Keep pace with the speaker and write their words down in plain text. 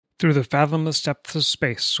Through the fathomless depths of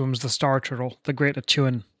space swims the star turtle, the great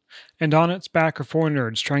Atuan. And on its back are four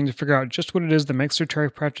nerds trying to figure out just what it is that makes their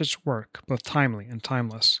Terry Pratchett's work both timely and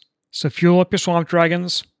timeless. So fuel up your swamp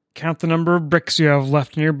dragons, count the number of bricks you have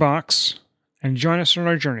left in your box, and join us on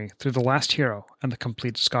our journey through The Last Hero and the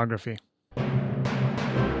complete discography.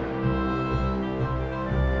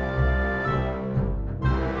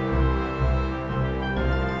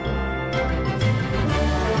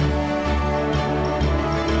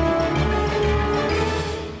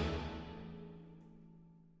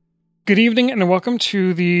 Good evening and welcome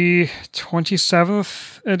to the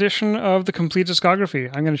 27th edition of the Complete Discography.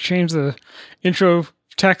 I'm going to change the intro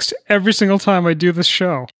text every single time I do this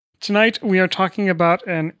show. Tonight we are talking about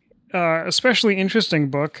an especially interesting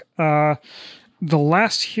book, The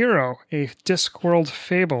Last Hero, a Discworld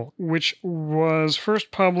fable, which was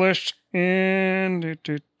first published in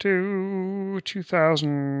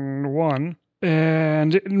 2001.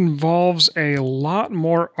 And it involves a lot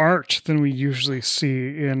more art than we usually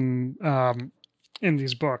see in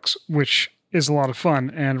these books, which is a lot of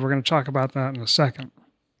fun. And we're going to talk about that in a second.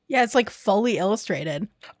 Yeah, it's like fully illustrated.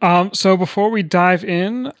 So before we dive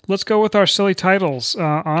in, let's go with our silly titles.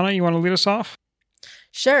 Anna, you want to lead us off?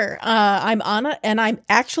 Sure. I'm Anna, and I'm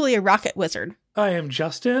actually a rocket wizard. I am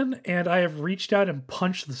Justin, and I have reached out and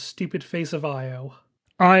punched the stupid face of Io.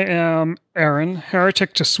 I am Aaron,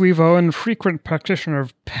 heretic to Suivo and frequent practitioner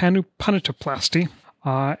of punitoplasty.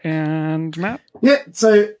 And Matt? Yeah,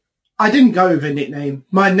 so I didn't go with a nickname.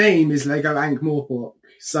 My name is Lego Ankh-Morpork,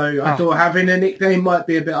 so I thought having a nickname might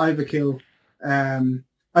be a bit overkill.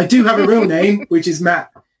 I do have a real name, which is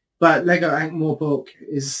Matt, but Lego Ankh-Morpork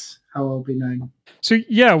is how I'll be known. So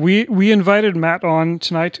yeah, we invited Matt on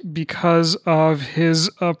tonight because of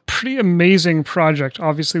his pretty amazing project.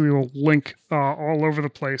 Obviously, we will link all over the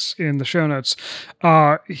place in the show notes.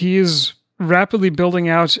 He is rapidly building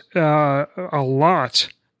out a lot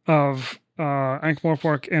of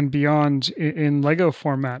Ankh-Morpork and beyond in Lego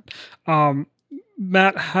format.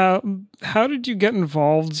 Matt, how did you get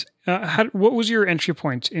involved? What was your entry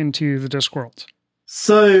point into the Discworld?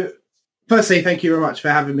 So, firstly, thank you very much for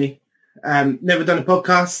having me. Never done a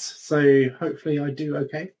podcast, so hopefully I do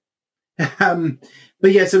okay.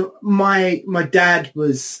 But yeah, so my dad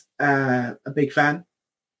was a big fan,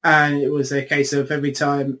 and it was a case of every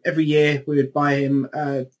year we would buy him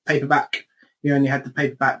a paperback. He only had the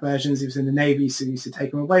paperback versions. He was in the Navy, so he used to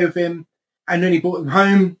take them away with him. And when he brought them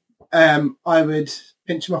home, I would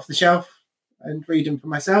pinch them off the shelf and read them for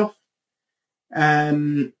myself.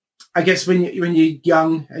 I guess when you're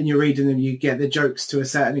young and you're reading them, you get the jokes to a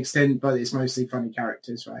certain extent, but it's mostly funny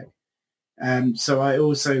characters, right? So I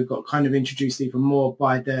also got kind of introduced even more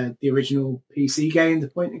by the original PC game, the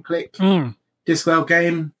point and click Discworld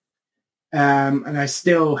game. And I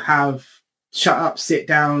still have shut up, sit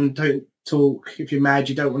down, don't talk. If you're mad,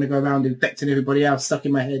 you don't want to go around infecting everybody else stuck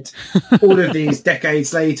in my head. All of these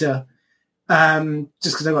decades later,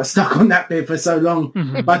 just because I got stuck on that bit for so long.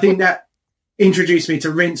 Mm-hmm. But I think that introduced me to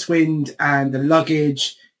Rincewind and the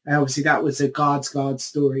luggage. And obviously that was a guard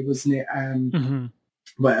story, wasn't it?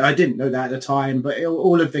 Well, I didn't know that at the time, but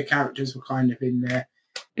all of the characters were kind of in there.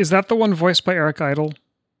 Is that the one voiced by Eric Idle?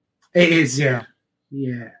 It is, yeah.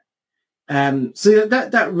 So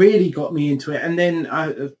that really got me into it. And then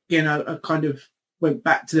I kind of went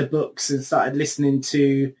back to the books and started listening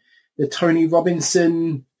to the Tony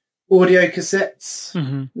Robinson audio cassettes,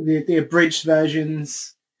 the abridged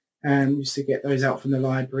versions. Used to get those out from the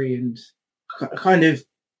library, and kind of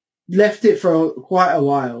left it for quite a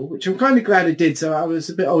while, which I'm kind of glad I did. So I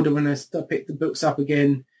was a bit older when I picked the books up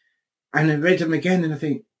again, and I read them again, and I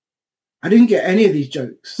think I didn't get any of these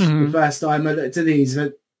jokes the first time I looked at these,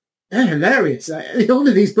 but they're hilarious. All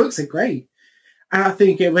of these books are great, and I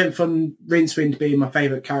think it went from Rincewind being my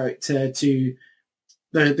favourite character to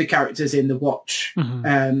the characters in the Watch.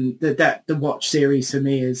 The Watch series for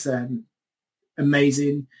me is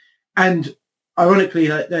amazing. And ironically,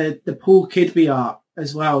 like the Paul Kidby art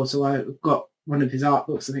as well. So I got one of his art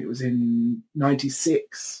books. I think it was in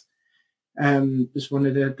 '96. Was one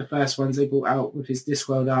of the first ones they brought out with his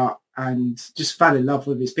Discworld art, and just fell in love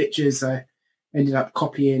with his pictures. I ended up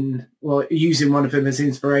using one of them as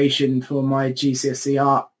inspiration for my GCSE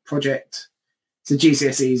art project. So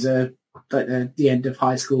GCSEs are like the end of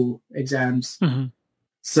high school exams.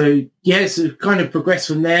 So so kind of progressed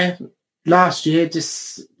from there. Last year,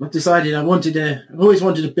 I decided I've always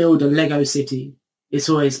wanted to build a Lego city. It's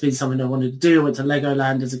always been something I wanted to do. I went to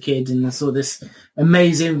Legoland as a kid and I saw this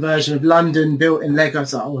amazing version of London built in Lego. I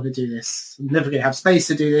was like, I want to do this. I'm never going to have space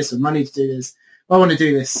to do this or money to do this. I want to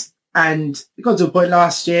do this. And it got to a point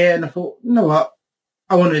last year and I thought, you know what?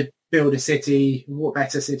 I want to build a city. What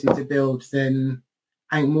better city to build than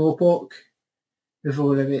Ankh-Morpork, with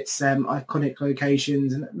all of its iconic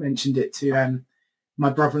locations? And I mentioned it to my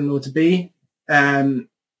brother-in-law to be.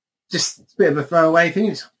 Just a bit of a throwaway thing.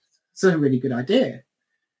 It's a really good idea.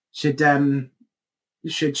 Should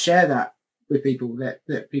share that with people,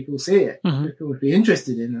 let people see it. People would be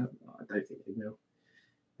interested in it. I don't think they will.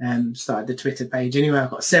 Started the Twitter page anyway. I've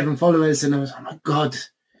got 7 followers, and I was, oh my god,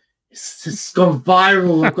 it's gone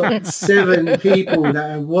viral. I've got 7 people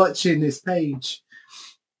that are watching this page,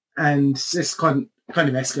 and it's kind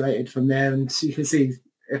of escalated from there. And you can see,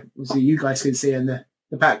 obviously, you guys can see in the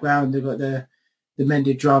background, they've got the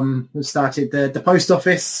Mended Drum. We've started the post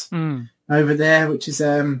office over there, which is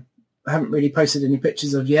I haven't really posted any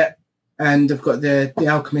pictures of yet, and I've got the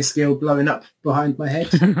Alchemist Guild blowing up behind my head.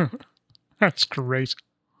 That's great.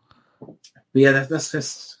 But yeah, that's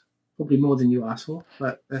just probably more than you asked for.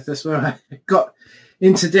 But that's where I got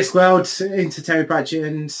into Discworld, into Terry Pratchett,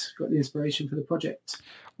 and got the inspiration for the project.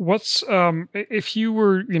 What's if you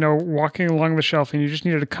were, walking along the shelf and you just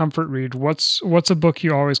needed a comfort read, what's a book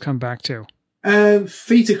you always come back to?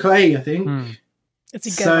 Feet of Clay, I think.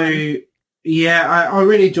 It's a good one. Yeah, I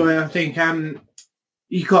really enjoy it. I think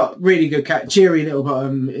you got really good Cheery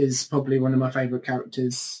Littlebottom is probably one of my favourite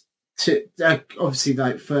characters. Obviously,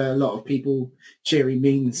 like for a lot of people, Cheery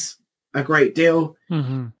means a great deal.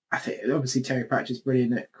 I think obviously Terry Pratchett's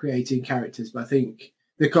brilliant at creating characters, but I think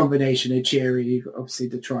the combination of Cheery, obviously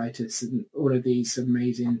Detritus, and all of these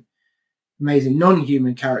amazing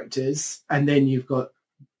non-human characters, and then you've got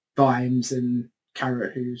Vimes and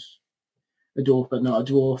Carrot, who's a dwarf but not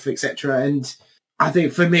a dwarf, etc. And I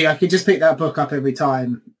think for me, I could just pick that book up every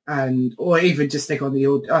time, or even just stick on the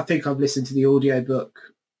audio. I think I've listened to the audio book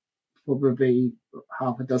probably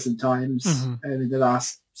half a dozen times in the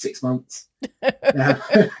last 6 months.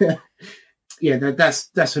 Yeah,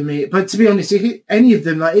 that's for me. But to be honest, any of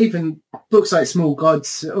them, like even books like Small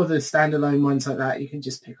Gods, other standalone ones like that, you can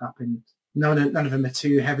just pick up, and none of them are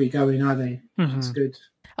too heavy going, are they? It's good.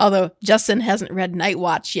 Although Justin hasn't read Night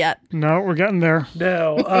Watch yet. No, we're getting there.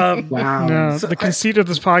 No. Wow. No, So the conceit of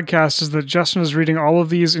this podcast is that Justin is reading all of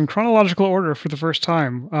these in chronological order for the first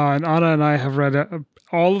time. And Anna and I have read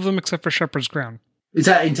all of them except for Shepherd's Crown. Is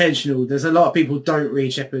that intentional? There's a lot of people who don't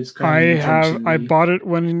read Shepherd's Crown. I bought it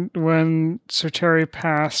when Sir Terry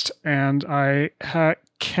passed, and I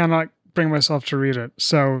cannot bring myself to read it.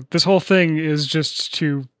 So this whole thing is just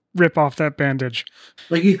to rip off that bandage.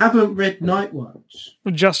 But you haven't read Night Watch.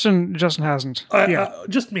 Justin hasn't.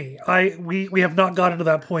 Just me. We have not gotten to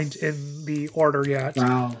that point in the order yet.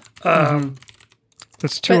 Wow.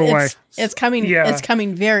 That's 2 away. It's coming. Yeah. It's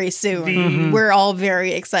coming very soon. We're all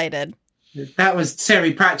very excited. That was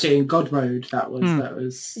Terry Pratchett in God Mode. That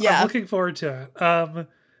was. Yeah. I'm looking forward to it. I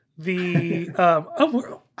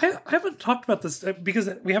haven't talked about this because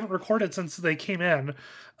we haven't recorded since they came in.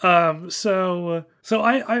 So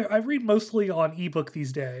I read mostly on ebook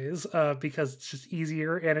these days because it's just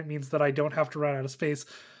easier, and it means that I don't have to run out of space.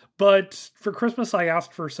 But for Christmas, I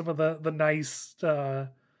asked for some of the nice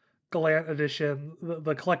Gallant edition,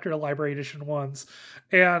 the collector library edition ones,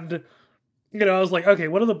 and I was like, okay,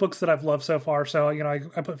 what are the books that I've loved so far? So I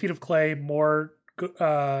put Feet of Clay, More,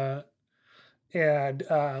 and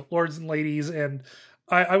Lords and Ladies, and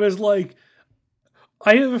I was like,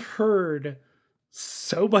 I have heard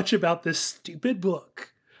so much about this stupid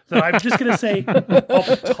book that I'm just going to say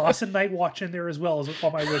I'll toss a Night Watch in there as well as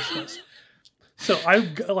on my wish list. So I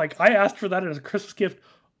asked for that as a Christmas gift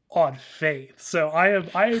on faith. So I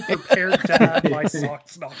am prepared to have my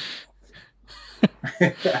socks knocked off.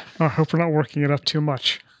 I hope we're not working it up too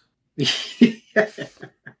much.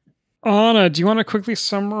 Anna, do you want to quickly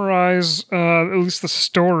summarize at least the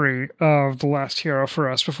story of The Last Hero for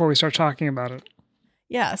us before we start talking about it?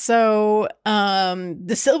 Yeah, so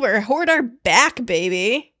the Silver Horde are back,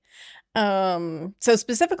 baby. So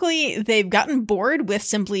specifically, they've gotten bored with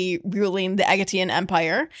simply ruling the Agatean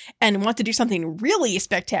Empire and want to do something really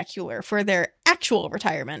spectacular for their actual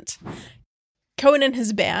retirement. Cohen and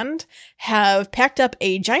his band have packed up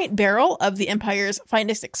a giant barrel of the Empire's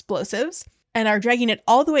finest explosives and are dragging it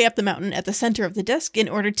all the way up the mountain at the center of the disc in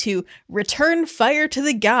order to return fire to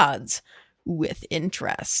the gods with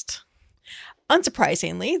interest.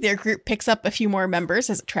 Unsurprisingly, their group picks up a few more members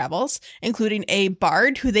as it travels, including a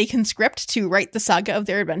bard who they conscript to write the saga of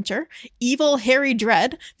their adventure, evil Harry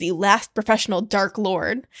Dread, the last professional Dark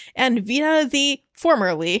Lord, and Vina the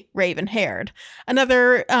formerly raven-haired,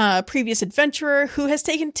 another previous adventurer who has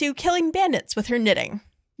taken to killing bandits with her knitting.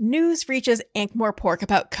 News reaches Ankh-Morpork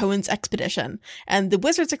about Cohen's expedition, and the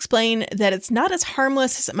wizards explain that it's not as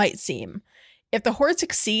harmless as it might seem. If the Horde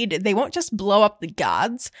succeed, they won't just blow up the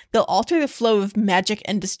gods, they'll alter the flow of magic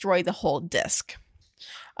and destroy the whole disc.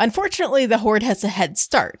 Unfortunately, the Horde has a head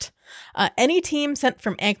start. Any team sent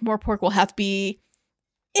from Ankh-Morpork will have to be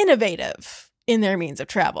innovative in their means of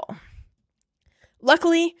travel.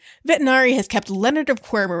 Luckily, Vetinari has kept Leonard of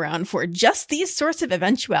Quirm around for just these sorts of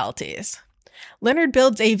eventualities. Leonard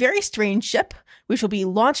builds a very strange ship, which will be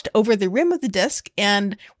launched over the rim of the disc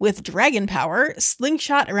and, with dragon power,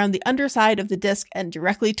 slingshot around the underside of the disc and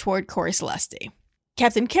directly toward Cori Celesti.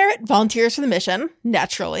 Captain Carrot volunteers for the mission,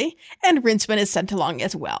 naturally, and Rincewind is sent along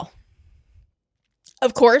as well.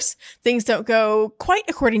 Of course, things don't go quite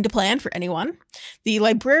according to plan for anyone. The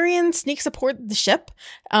librarian sneaks aboard the ship,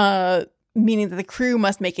 meaning that the crew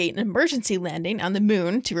must make an emergency landing on the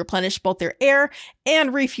moon to replenish both their air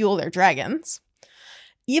and refuel their dragons.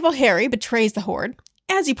 Evil Harry betrays the Horde,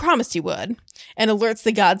 as he promised he would, and alerts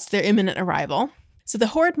the gods to their imminent arrival. So the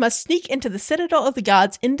Horde must sneak into the Citadel of the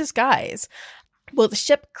Gods in disguise, while the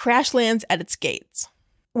ship crash lands at its gates.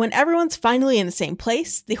 When everyone's finally in the same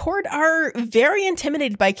place, the Horde are very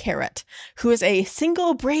intimidated by Carrot, who is a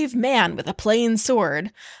single brave man with a plain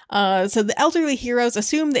sword. So the elderly heroes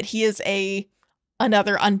assume that he is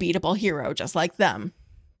another unbeatable hero, just like them.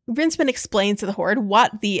 Rincewind explains to the Horde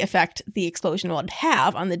what the effect the explosion would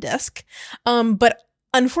have on the disc, but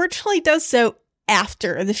unfortunately does so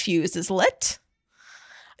after the fuse is lit.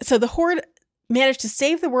 So the Horde managed to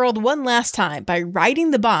save the world one last time by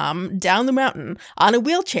riding the bomb down the mountain on a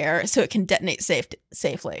wheelchair so it can detonate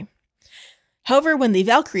safely. However, when the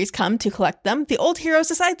Valkyries come to collect them, the old heroes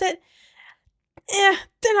decide that,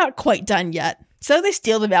 they're not quite done yet. So they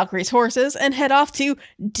steal the Valkyries' horses and head off to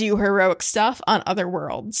do heroic stuff on other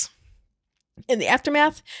worlds. In the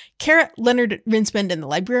aftermath, Carrot, Leonard, Rincewind, and the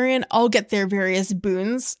Librarian all get their various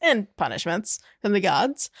boons and punishments from the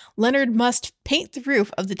gods. Leonard must paint the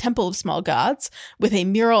roof of the Temple of Small Gods with a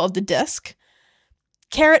mural of the disc.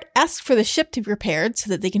 Carrot asks for the ship to be repaired so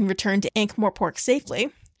that they can return to Ankh-Morpork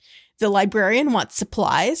safely. The Librarian wants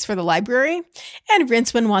supplies for the library, and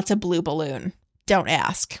Rincewind wants a blue balloon. Don't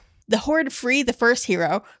ask. The Horde free the first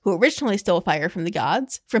hero, who originally stole fire from the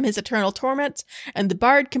gods, from his eternal torment, and the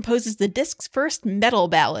bard composes the disc's first metal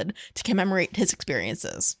ballad to commemorate his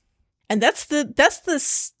experiences. And that's the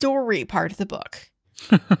story part of the book.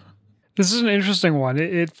 This is an interesting one.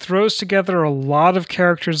 It throws together a lot of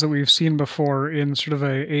characters that we've seen before in sort of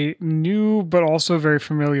a new but also very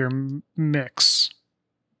familiar mix.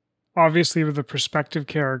 Obviously, the perspective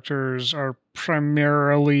characters are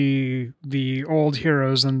primarily the old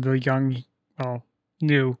heroes and the young,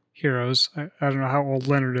 new heroes. I don't know how old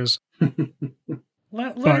Leonard is.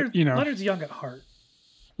 Leonard's young at heart.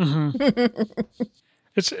 Mm-hmm.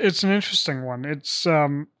 It's an interesting one. It's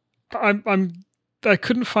I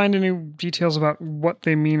couldn't find any details about what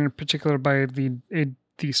they mean in particular by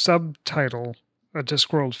the subtitle, A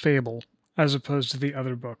Discworld Fable, as opposed to the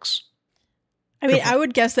other books. I mean, I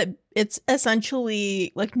would guess that it's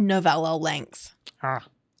essentially like novella length. Yeah,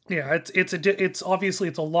 it's obviously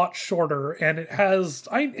it's a lot shorter, and it's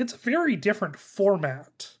a very different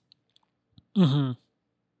format. Mm-hmm.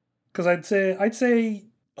 Because I'd say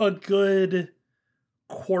a good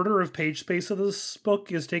quarter of page space of this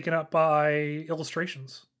book is taken up by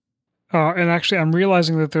illustrations. And actually, I'm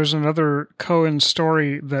realizing that there's another Cohen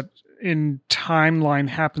story that in timeline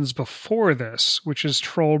happens before this, which is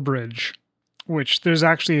Trollbridge. Which there's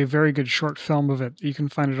actually a very good short film of it. You can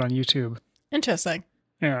find it on YouTube. Interesting.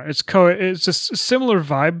 Yeah, it's Cohen. It's a similar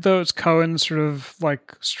vibe though. It's Cohen sort of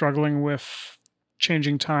like struggling with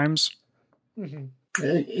changing times. Mm-hmm.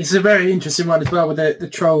 It's a very interesting one as well, with the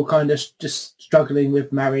troll kind of just struggling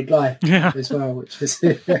with married life as well, which is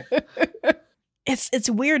it's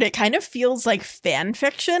weird. It kind of feels like fan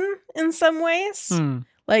fiction in some ways,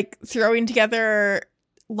 like throwing together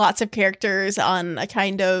lots of characters on a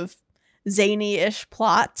kind of zany-ish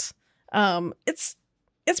plot. It's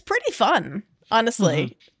pretty fun,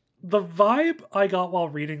 honestly. Mm-hmm. The vibe I got while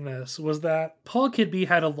reading this was that Paul Kidby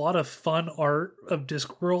had a lot of fun art of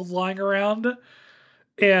Discworld lying around,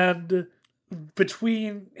 and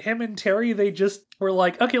between him and Terry, they just were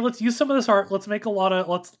like, okay, let's use some of this art. Let's make a lot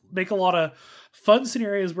of fun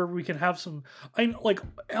scenarios where we can have some.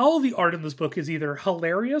 All the art in this book is either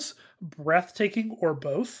hilarious, breathtaking, or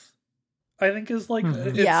both. I think is like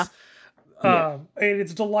and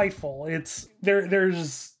it's delightful.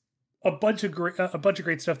 There's a bunch of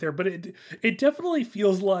great stuff there, but it definitely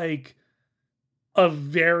feels like a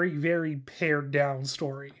very, very pared down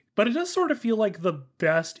story. But it does sort of feel like the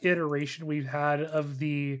best iteration we've had of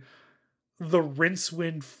the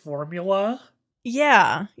Rincewind formula.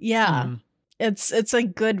 Yeah. Mm. It's a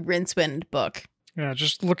good Rincewind book. Yeah,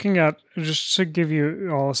 just to give you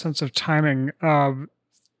all a sense of timing,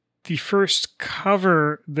 the first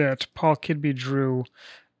cover that Paul Kidby drew,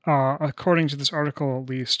 according to this article at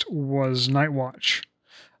least, was Night Watch,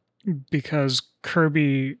 because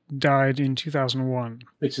Kirby died in 2001.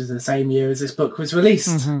 Which is the same year as this book was released.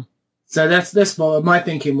 Mm-hmm. So that's what my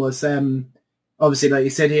thinking was. Obviously, like you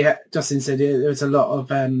said, Justin said there was a lot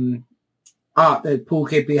of art that Paul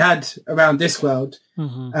Kidby had around Discworld.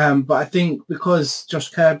 Mm-hmm. But I think because Josh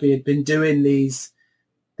Kirby had been doing these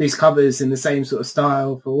covers in the same sort of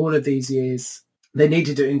style for all of these years, they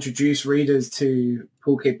needed to introduce readers to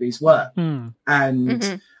Paul Kidby's work. Mm.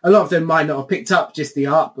 And a lot of them might not have picked up just the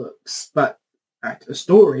art books, but a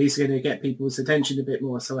story is going to get people's attention a bit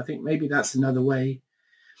more. So I think maybe that's another way.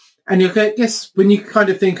 And I guess when you kind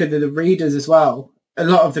of think of the readers as well, a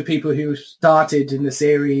lot of the people who started in the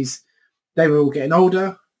series, they were all getting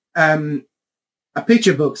older. A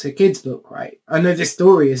picture book's a kid's book, right? I know this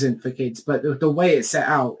story isn't for kids, but the way it's set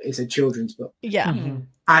out is a children's book. Yeah. Mm-hmm.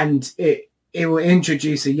 And it will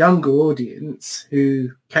introduce a younger audience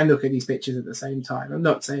who can look at these pictures at the same time. I'm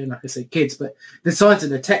not saying, like I said, kids, but the size of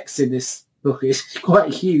the text in this book is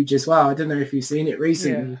quite huge as well. I don't know if you've seen it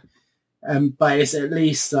recently, but it's at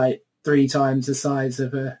least like 3 times the size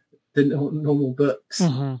of the normal books.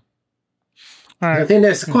 Mm-hmm. I think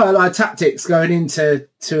there's quite a lot of tactics going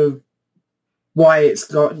into why it's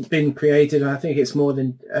been created. And I think it's more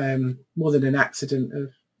than an accident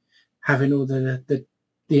of having all the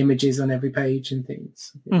images on every page and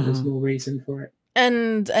things. There's more reason for it.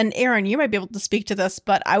 And Aaron, you might be able to speak to this,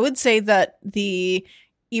 but I would say that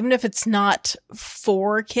even if it's not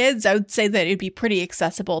for kids, I would say that it'd be pretty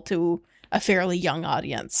accessible to a fairly young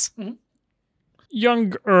audience. Mm-hmm.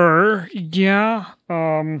 Younger, yeah.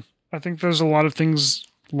 I think there's a lot of things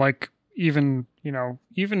like even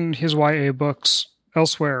his YA books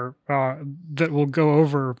elsewhere that will go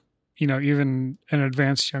over, even an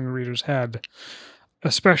advanced young reader's head.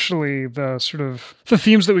 Especially the sort of the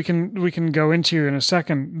themes that we can go into in a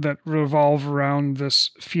second that revolve around this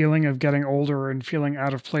feeling of getting older and feeling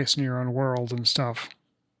out of place in your own world and stuff.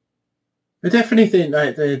 I definitely think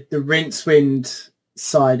like the Rincewind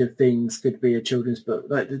side of things could be a children's book.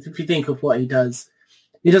 Like if you think of what he doesn't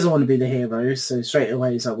want to be the hero, so straight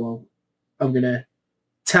away he's like, well, I'm going to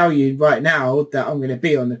tell you right now that I'm going to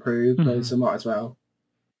be on the crew, so I might as well.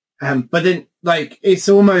 But then like it's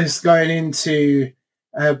almost going into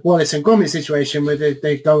Wallace and Gromit situation where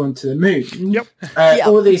they go onto the moon. Yep.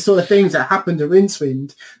 All these sort of things that happen to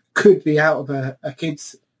Rincewind could be out of a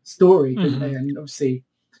kid's story, couldn't they? And obviously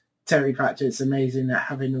Terry Pratchett's amazing at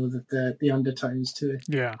having all of the undertones to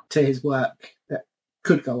his work that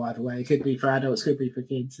could go either way. It could be for adults, could be for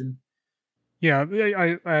kids. And yeah,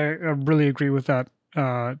 I really agree with that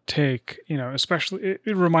take. Especially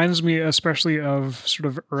it reminds me especially of sort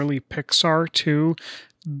of early Pixar too,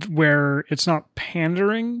 where it's not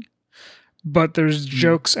pandering, but there's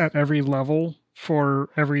jokes at every level for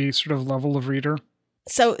every sort of level of reader.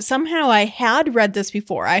 So somehow I had read this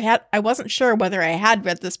before. I wasn't sure whether I had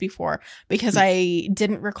read this before because I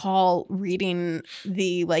didn't recall reading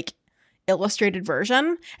the illustrated version.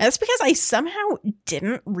 And that's because I somehow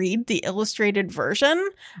didn't read the illustrated version.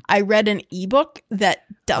 I read an ebook that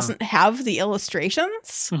doesn't have the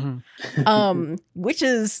illustrations, which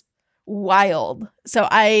is wild. So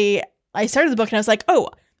I started the book and I was like, oh,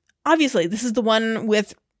 obviously this is the one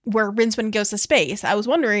where Rincewind goes to space. I was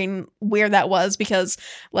wondering where that was because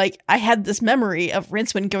I had this memory of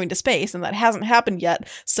Rincewind going to space and that hasn't happened yet.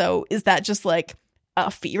 So is that just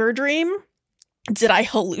a fever dream? Did I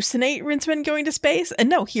hallucinate Rincewind going to space? And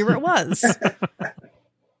no, here it was.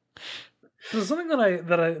 So something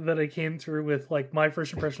that I came through with my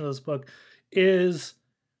first impression of this book is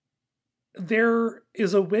there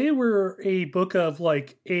is a way where a book of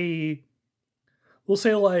a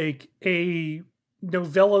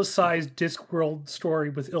novella-sized Discworld story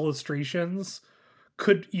with illustrations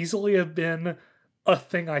could easily have been a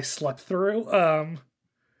thing I slept through.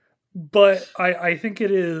 But I think it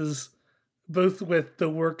is both with the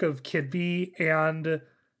work of Kidby and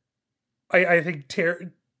I think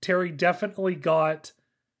Terry definitely got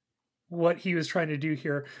what he was trying to do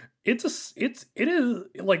here. It is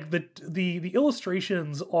the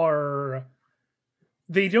illustrations are,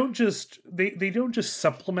 they don't just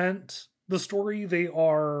supplement the story, they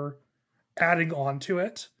are adding on to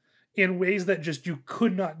it in ways that just you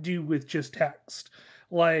could not do with just text.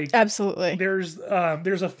 Absolutely. There's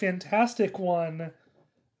a fantastic one.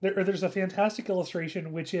 There's a fantastic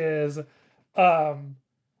illustration which is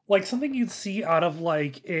something you'd see out of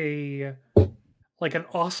a like an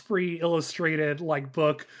Osprey illustrated like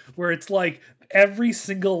book where it's like every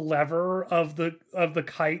single lever of the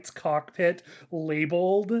kite's cockpit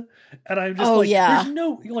labeled, and I'm just there's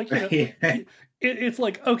no like it's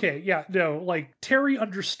like, okay, yeah, no, like Terry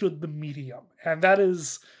understood the medium, and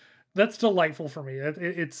that's delightful for me.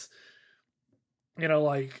 It's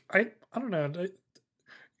like I don't know.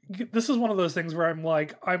 This is one of those things where I'm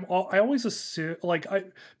like I always assume like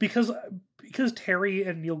because Terry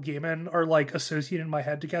and Neil Gaiman are like associated in my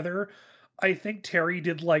head together. I think Terry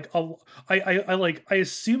did like I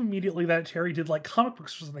assume immediately that Terry did like comic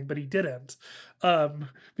books or something, but he didn't.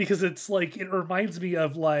 Because it's like it reminds me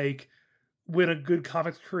of like when a good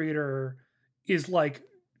comics creator is like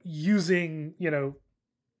using,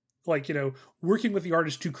 working with the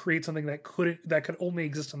artist to create something that could only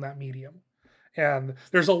exist in that medium. And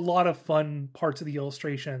there's a lot of fun parts of the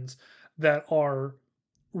illustrations that are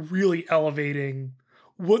really elevating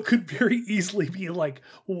what could very easily be like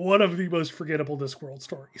one of the most forgettable Discworld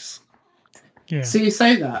stories. Yeah. So you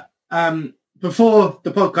say that. Before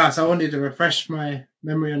the podcast, I wanted to refresh my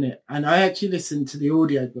memory on it, and I actually listened to the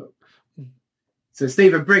audiobook. So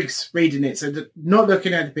Stephen Briggs reading it, so not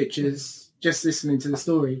looking at the pictures, just listening to the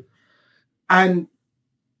story. And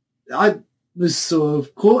I was sort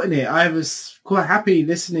of caught in it. I was quite happy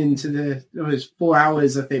listening to it was 4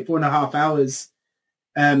 hours, I think, 4.5 hours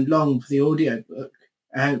long for the audiobook,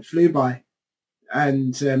 and it flew by.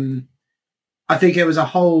 And I think it was a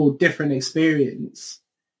whole different experience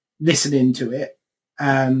listening to it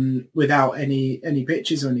without any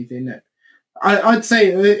pictures or anything. I'd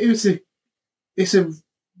say it's a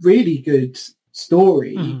really good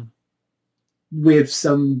story with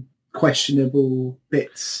some questionable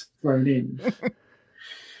bits thrown in.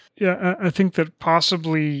 Yeah, I think that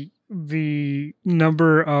possibly the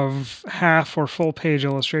number of half or full page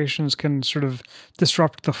illustrations can sort of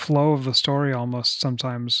disrupt the flow of the story almost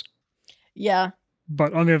sometimes. Yeah.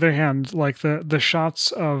 But on the other hand, like the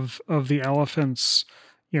shots of the elephants,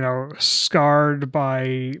 scarred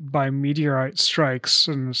by meteorite strikes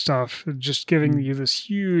and stuff, just giving you this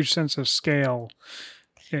huge sense of scale.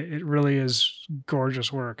 It really is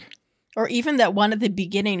gorgeous work. Or even that one at the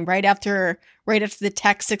beginning, right after the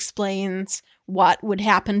text explains what would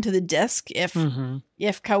happen to the disc if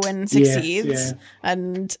Cohen succeeds, yeah.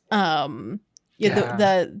 And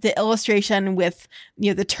the illustration with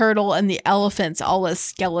the turtle and the elephants all as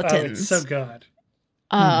skeletons. Oh, it's so good.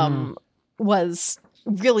 Was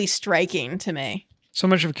really striking to me. So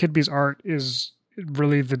much of Kidby's art is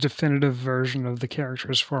really the definitive version of the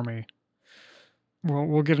characters for me.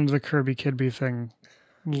 We'll get into the Kirby Kidby thing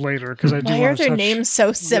later because I do. Why are their names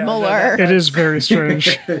so similar? It is very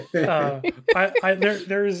strange. There's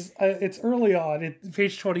it's early on, it's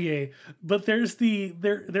page 28, but there's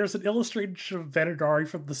an illustration of Venonari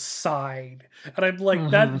from the side, and I'm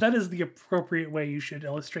like, that is the appropriate way you should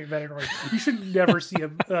illustrate Venonari. You should never see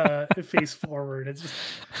him face forward. It's just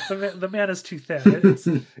the man is too thin.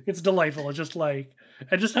 It's delightful. It's just like,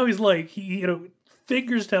 and just how he's like he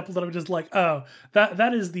fingers temple that I'm just like, oh,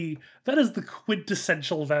 that is the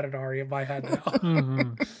quintessential Venonari in my head now.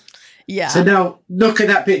 Yeah. So now look at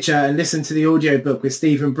that picture and listen to the audiobook with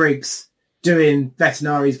Stephen Briggs doing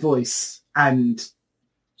Vetinari's voice, and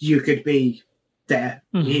you could be there.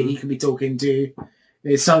 He could be talking to.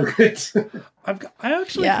 It's so good. I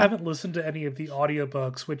actually haven't listened to any of the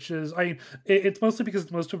audiobooks, which is it's mostly because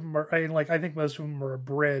most of them are I think most of them are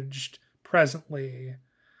abridged presently.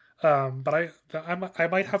 But I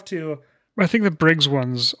might have to. I think the Briggs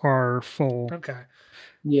ones are full. Okay.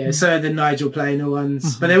 Yeah, so the Nigel Planer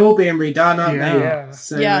ones, but they're all being redone, aren't they? Yeah.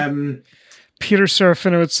 So, Peter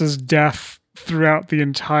Serafinowicz's death throughout the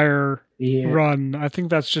entire run. I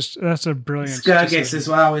think that's a brilliant. Skurgis as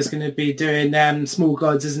well is going to be doing Small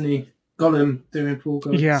Gods, isn't he? Gollum doing Small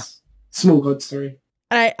Gods. Yeah. Small Gods, sorry.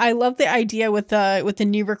 I love the idea with the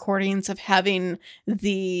new recordings of having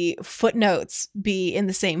the footnotes be in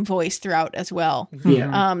the same voice throughout as well.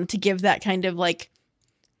 Yeah. To give that kind of like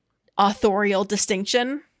authorial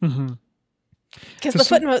distinction. Because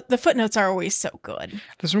the footnotes are always so good.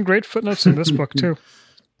 There's some great footnotes in this book too.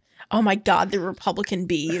 Oh my God, the Republican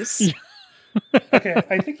bees. Okay,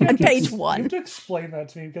 I think on page 1. You have to explain that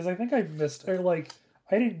to me because I think I missed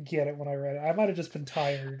I didn't get it when I read it. I might have just been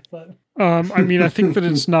tired, but I think that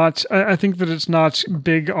it's not. I think that it's not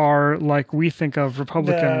big R like we think of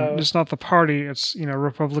Republican. No. It's not the party. It's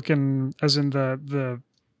Republican as in the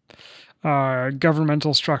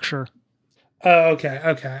governmental structure. Oh, okay.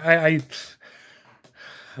 I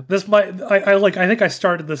think I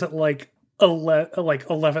started this at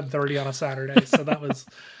 11:30 on a Saturday, so that was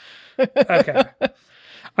okay.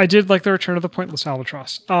 I did like the return of the pointless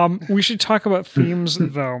albatross. We should talk about themes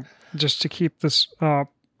though, just to keep this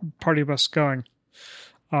party bus going.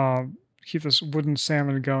 Keep this wooden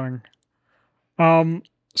salmon going.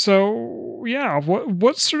 So yeah,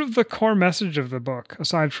 what's sort of the core message of the book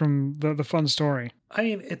aside from the fun story? I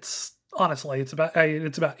mean, it's honestly it's about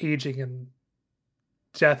aging and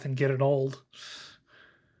death and getting old.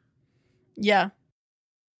 Yeah.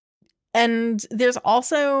 And there's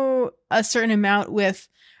also a certain amount with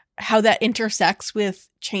how that intersects with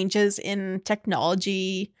changes in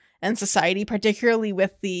technology and society, particularly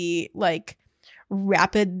with the like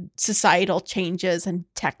rapid societal changes and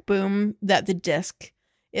tech boom that the disc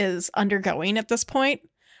is undergoing at this point.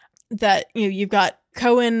 That, you know, you've got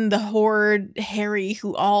Cohen, the Horde, Harry,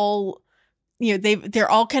 who all, you know,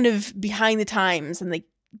 they're all kind of behind the times and they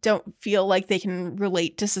don't feel like they can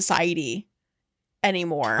relate to society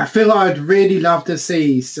anymore. I feel like I'd really love to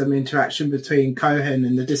see some interaction between Cohen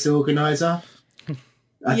and the Disorganizer.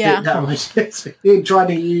 I think that was just him trying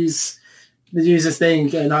to use the user's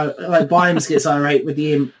thing, and like Bimes gets irate with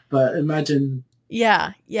the imp, but imagine.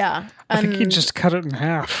 Yeah. I think he just cut it in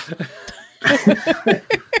half.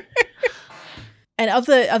 And of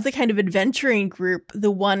the kind of adventuring group,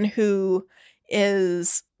 the one who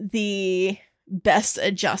is the best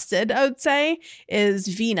adjusted, I would say, is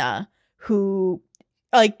Vina, who,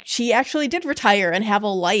 like, she actually did retire and have a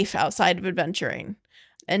life outside of adventuring.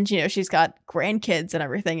 And, you know, she's got grandkids and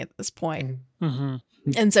everything at this point. Mm-hmm.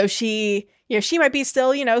 And so she, you know, she might be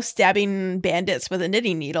still, you know, stabbing bandits with a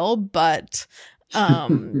knitting needle, but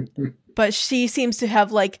she seems to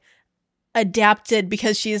have, like, adapted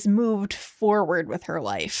because she's moved forward with her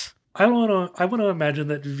life. I want to imagine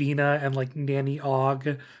that Vina and like Nanny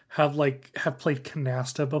Og have played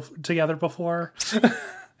canasta together before.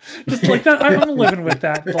 Just like that, I'm living with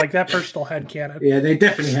that, like that personal headcanon. Yeah, they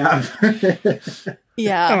definitely have.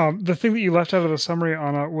 Yeah. The thing that you left out of the summary,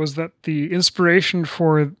 Anna, was that the inspiration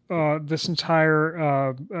for this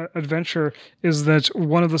entire adventure is that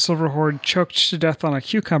one of the Silver Horde choked to death on a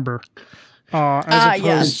cucumber.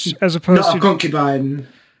 As opposed not to a concubine.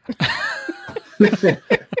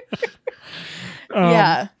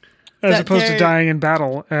 Yeah. As opposed to dying in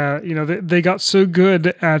battle. You know, they got so good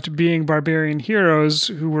at being barbarian heroes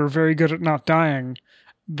who were very good at not dying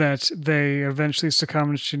that they eventually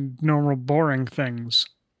succumbed to normal, boring things.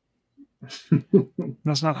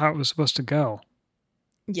 That's not how it was supposed to go.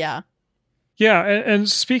 Yeah. Yeah, and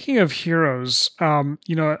speaking of heroes,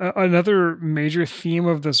 you know, another major theme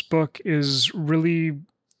of this book is really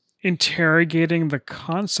interrogating the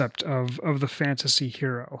concept of the fantasy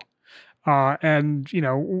hero. And, you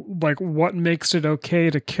know, like what makes it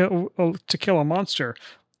okay to kill a monster?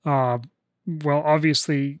 Well,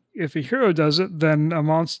 obviously, if a hero does it, then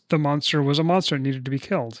the monster was a monster and needed to be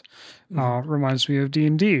killed. Reminds me of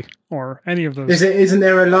D&D or any of those. Isn't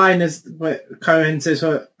there a line as what Cohen says?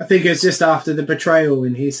 Well, I think it's just after the betrayal,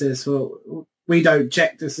 and he says, "Well, we don't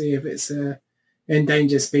check to see if it's a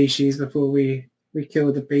endangered species before we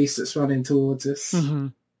kill the beast that's running towards us."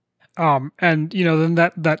 Mm-hmm. And you know, then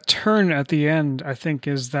that turn at the end, I think,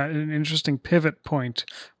 is that an interesting pivot point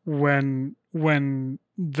when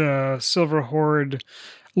the Silver Horde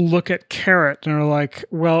look at Carrot and are like,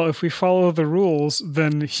 well, if we follow the rules,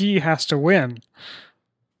 then he has to win.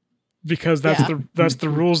 Because that's the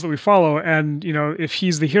rules that we follow. And, you know, if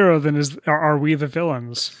he's the hero, then are we the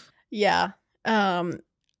villains? Yeah. I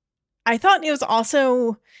thought it was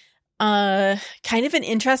also kind of an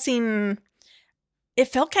interesting, it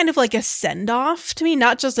felt kind of like a send-off to me,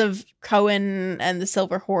 not just of Cohen and the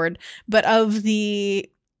Silver Horde, but of the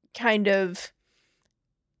kind of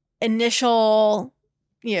initial,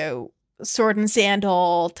 you know, sword and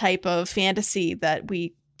sandal type of fantasy that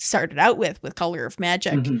we started out with Color of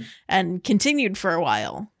Magic and continued for a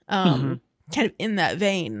while, kind of in that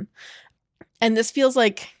vein. And this feels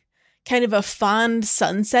like kind of a fond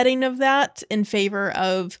sunsetting of that in favor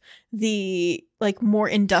of the like more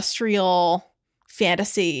industrial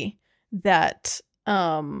fantasy that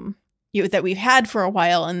that we've had for a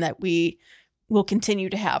while and that we will continue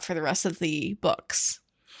to have for the rest of the books.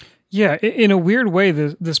 Yeah, in a weird way,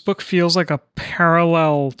 this book feels like a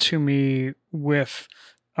parallel to me with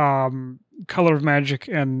Color of Magic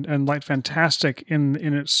and Light Fantastic in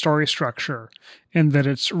its story structure, in that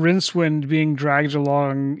it's Rincewind being dragged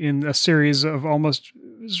along in a series of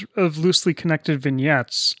loosely connected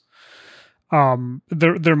vignettes.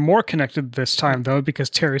 They're more connected this time though, because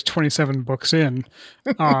Terry's 27 books in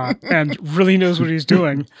and really knows what he's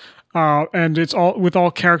doing. And it's all with all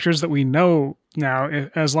characters that we know now,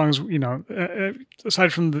 as long as, you know,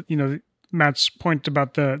 aside from the, you know, Matt's point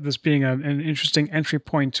about this being an interesting entry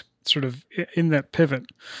point sort of in that pivot.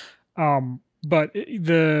 But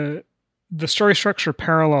the story structure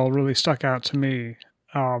parallel really stuck out to me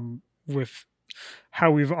with how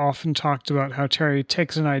we've often talked about how Terry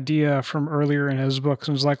takes an idea from earlier in his books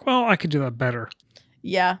and is like, well, I could do that better.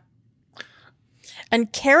 Yeah.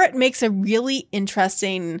 And Carrot makes a really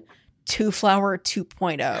interesting Two Flower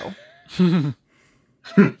 2.0.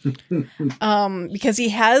 Because he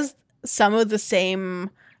has some of the same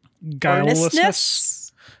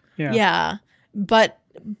guilelessness. Yeah. But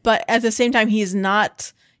at the same time, he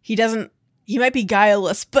might be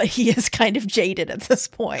guileless, but he is kind of jaded at this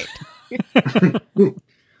point.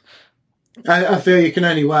 I feel you can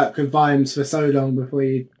only work with Vimes for so long before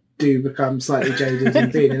you do become slightly jaded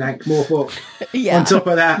and being an Ankh-Morpork. Yeah. On top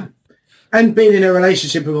of that, and being in a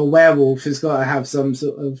relationship with a werewolf has got to have some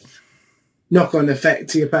sort of knock-on effect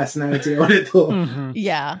to your personality, I would have thought. Mm-hmm.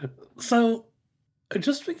 Yeah. So,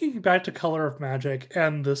 just thinking back to Color of Magic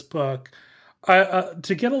and this book,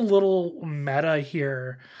 to get a little meta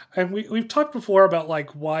here, and we've talked before about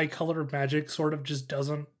like why Color of Magic sort of just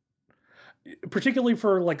doesn't, particularly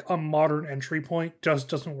for like a modern entry point, just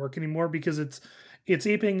doesn't work anymore because it's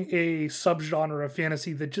aping a subgenre of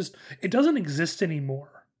fantasy that just it doesn't exist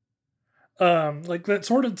anymore. Like that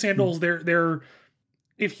Sword and Sandals, they're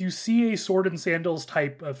if you see a Sword and Sandals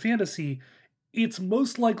type of fantasy, it's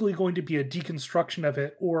most likely going to be a deconstruction of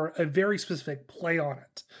it or a very specific play on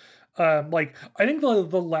it. Like I think the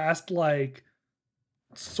last like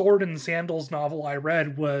Sword and Sandals novel I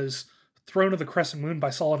read was Throne of the Crescent Moon by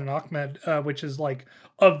Saladin Ahmed, which is like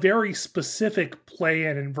a very specific play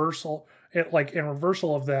and reversal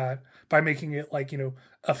of that by making it like, you know,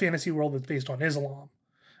 a fantasy world that's based on Islam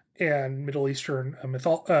and Middle Eastern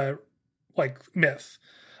myth.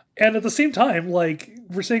 And at the same time, like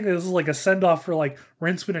we're saying this is like a send off for like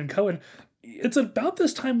Rinsman and Cohen. It's about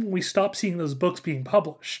this time when we stop seeing those books being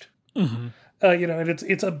published. Mm-hmm. You know, and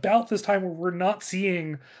it's about this time where we're not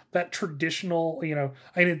seeing that traditional, you know,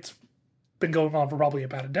 and it's been going on for probably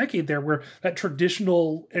about a decade there, where that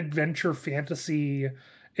traditional adventure fantasy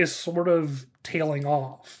is sort of tailing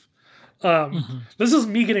off. This is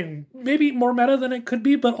me getting maybe more meta than it could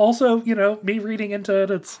be, but also, you know, me reading into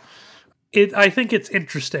it. I think it's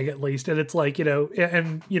interesting at least, and it's like, you know,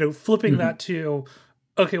 and you know, flipping that to,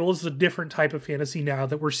 okay, well, this is a different type of fantasy now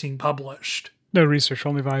that we're seeing published. No research,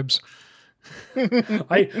 only vibes.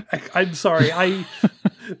 I'm sorry. I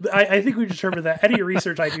think we determined that any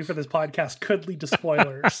research I do for this podcast could lead to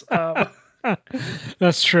spoilers.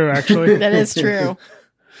 That's true, actually. That is true.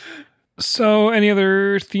 So, any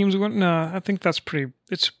other themes? No, I think it's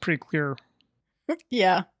pretty clear.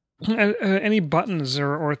 Yeah. Any buttons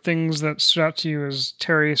or things that stood out to you as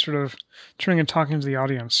Terry sort of turning and talking to the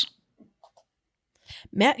audience?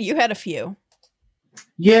 Matt, you had a few.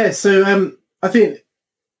 Yeah, so I think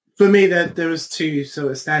for me there was two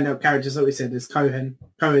sort of standout characters, like we said. There's Cohen.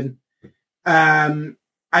 And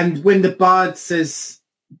when the bard says,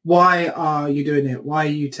 why are you doing it? Why are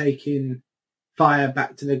you taking fire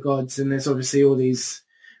back to the gods? And there's obviously all these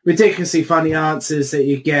ridiculously funny answers that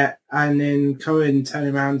you get, and then Cohen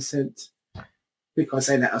turned around and said, because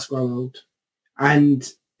they let us grow old. And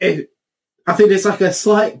I think there's like a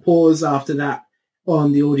slight pause after that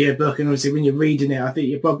on the audiobook, and obviously when you're reading it, I think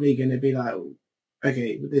you're probably going to be like,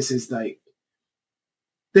 okay, this is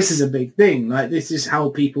a big thing. Like, this is how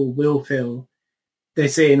people will feel. They're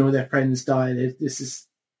seeing all their friends die.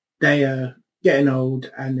 They are getting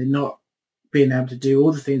old, and they're not being able to do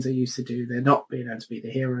all the things they used to do. They're not being able to be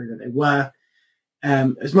the hero that they were.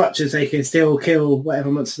 As much as they can still kill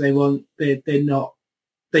whatever monster they want, they're not.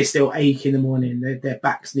 They still ache in the morning. Their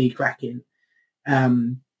backs need cracking.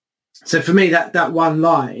 So for me, that one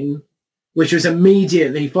line, which was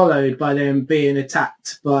immediately followed by them being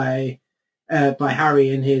attacked by Harry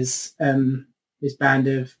and his band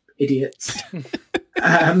of idiots.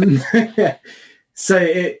 So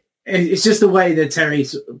it's just the way that Terry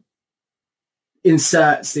sort of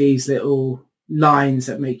inserts these little lines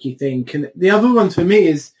that make you think. And the other one for me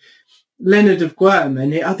is Leonard of Gwern,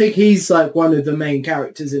 and I think he's like one of the main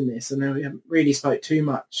characters in this. I know we haven't really spoke too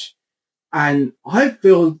much, and I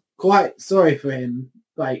feel quite sorry for him,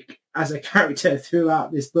 like as a character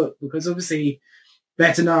throughout this book, because obviously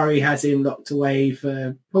Vetinari has him locked away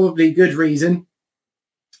for probably good reason.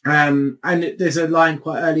 And there's a line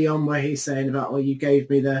quite early on where he's saying about, well, you gave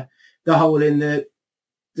me the hole in the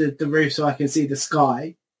roof so I can see the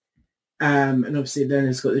sky. And obviously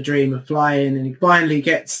Leonard's got the dream of flying, and he finally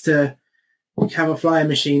gets to have a flying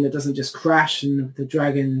machine that doesn't just crash, and the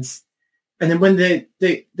dragons. And then when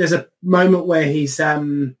there's a moment where he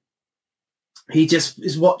just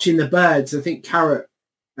is watching the birds. I think Carrot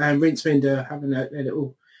and Rincewind are having a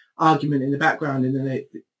little argument in the background, and then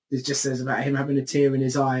it just says about him having a tear in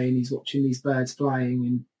his eye, and he's watching these birds flying,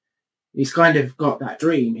 and he's kind of got that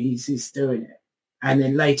dream. He's doing it. And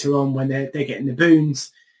then later on, when they're getting the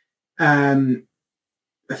boons, I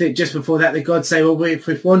think just before that, the gods say, well, if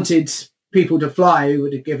we wanted people to fly, we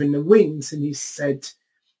would have given them wings. And he said,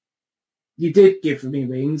 you did give me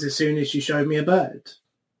wings as soon as you showed me a bird.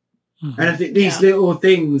 Mm-hmm. And I think these little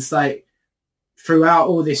things, like throughout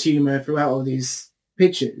all this humor, throughout all these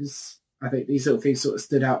pictures, I think these little things sort of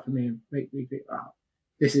stood out for me and make me think, oh,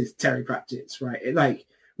 this is Terry Pratchett's, right? Like,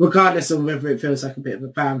 regardless of whether it feels like a bit of a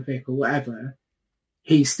fanfic or whatever,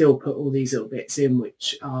 he still put all these little bits in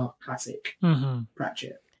which are classic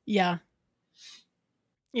Pratchett. Yeah.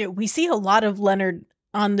 We see a lot of Leonard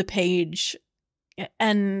on the page,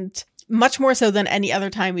 and much more so than any other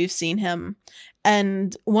time we've seen him.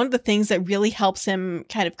 And one of the things that really helps him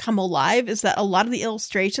kind of come alive is that a lot of the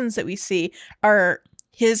illustrations that we see are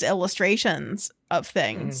his illustrations of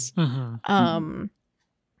things.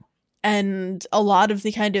 And a lot of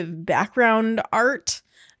the kind of background art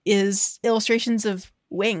is illustrations of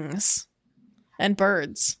wings and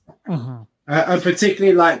birds. I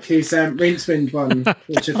particularly like his Rincewind one,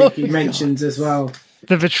 which I think he mentions as well.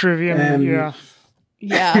 The Vitruvian,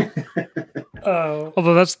 yeah.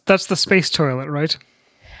 Although that's the space toilet, right?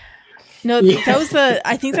 No, that was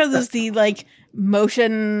I think that was the like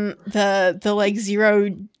motion, the like zero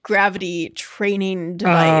gravity training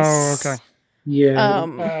device. Oh, okay.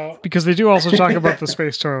 Yeah. Because they do also talk about the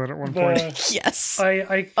space toilet at one point. Yes.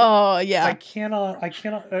 I cannot.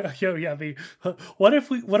 What if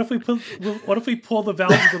we pull the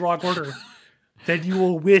valves in the wrong order? Then you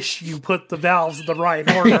will wish you put the valves in the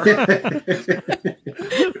right order.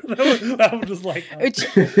 that was just like.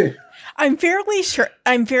 I'm fairly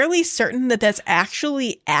certain that that's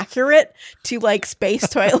actually accurate to like space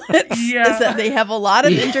toilets. Is that they have a lot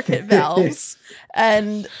of intricate valves,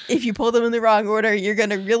 and if you pull them in the wrong order, you're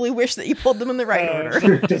gonna really wish that you pulled them in the right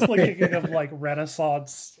order. Just like thinking of like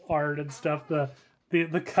Renaissance art and stuff. The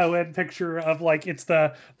Cohen picture of like it's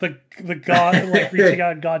the god like reaching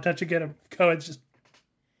out and God touching it, and Cohen's just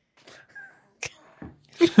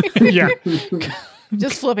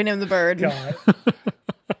just flipping him the bird. God.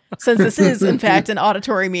 Since this is, in fact, an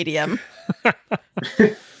auditory medium.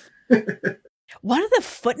 One of the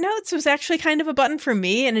footnotes was actually kind of a button for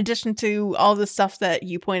me, in addition to all the stuff that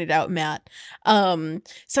you pointed out, Matt.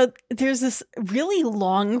 So there's this really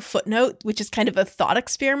long footnote, which is kind of a thought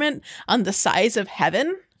experiment on the size of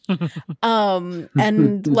heaven.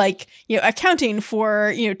 And like, accounting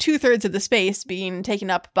for, 2/3 of the space being taken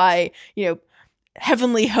up by,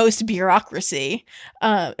 heavenly host bureaucracy,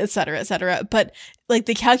 et cetera, et cetera. But like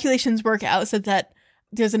the calculations work out so that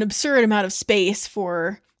there's an absurd amount of space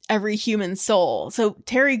for every human soul. So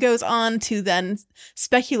Terry goes on to then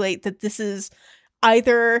speculate that this is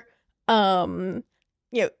either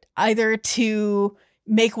to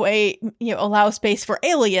make way, allow space for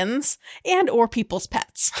aliens and or people's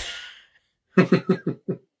pets.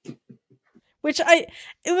 Which it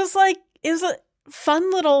was a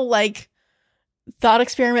fun little like thought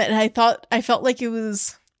experiment, and I felt like it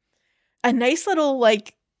was a nice little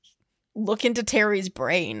like look into Terry's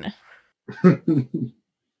brain.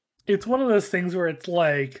 It's one of those things where it's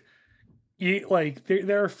like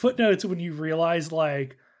there are footnotes when you realize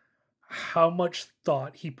like how much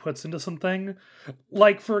thought he puts into something.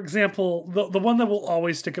 Like, for example, the one that will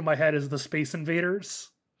always stick in my head is the Space Invaders.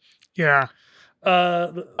 Yeah.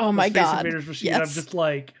 The Space Invaders machine. Yes. I'm just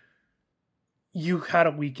like, you had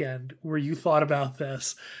a weekend where you thought about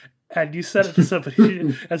this and you said it to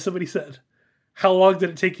somebody and somebody said, how long did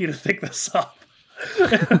it take you to think this up?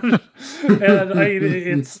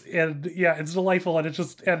 It's delightful, and it's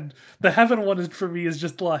just, and the heaven one is for me is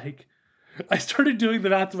just like, I started doing the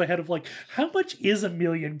math in my head of like, how much is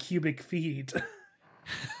 1,000,000 cubic feet?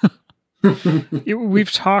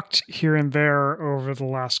 We've talked here and there over the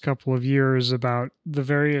last couple of years about the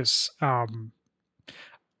various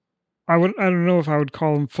I don't know if I would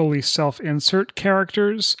call them fully self-insert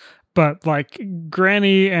characters, but like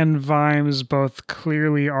Granny and Vimes both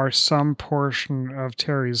clearly are some portion of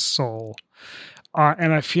Terry's soul.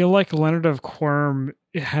 And I feel like Leonard of Quirm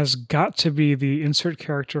has got to be the insert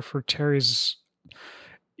character for Terry's,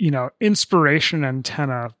 inspiration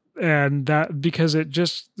antenna. And that, because it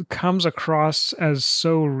just comes across as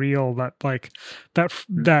so real that like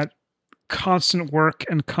that constant work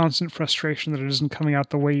and constant frustration that it isn't coming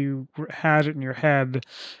out the way you had it in your head,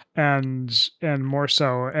 and more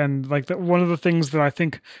so. And like that, one of the things that I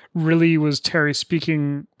think really was Terry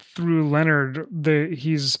speaking through Leonard,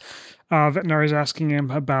 he's Vetinari's asking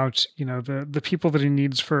him about, the people that he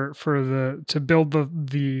needs to build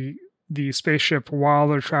the spaceship while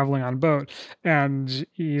they're traveling on boat. And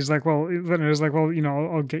he's like, Vetinari's like,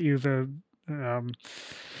 I'll get you the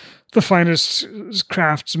finest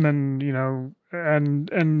craftsmen,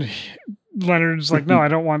 and Leonard's like, no, I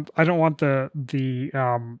don't want the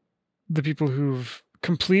people who've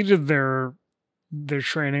completed their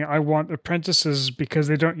training. I want apprentices because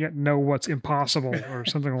they don't yet know what's impossible, or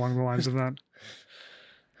something along the lines of that.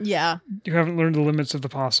 Yeah. You haven't learned the limits of the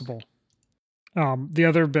possible. The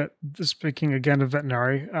other bit, speaking again of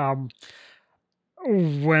Vetinari,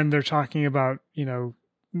 when they're talking about,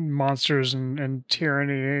 monsters and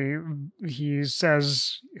tyranny, he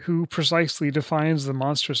says, who precisely defines the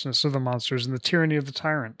monstrousness of the monsters and the tyranny of the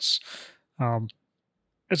tyrants?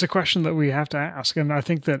 It's a question that we have to ask. And I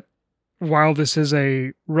think that while this is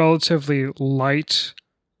a relatively light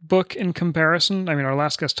book in comparison, I mean, our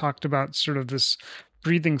last guest talked about sort of this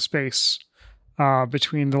breathing space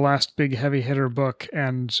between the last big heavy hitter book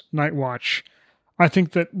and Night Watch. I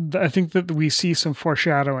think that we see some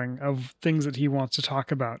foreshadowing of things that he wants to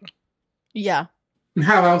talk about. Yeah. And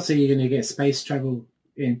how else are you going to get space travel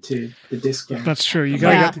into the disc game? That's true. You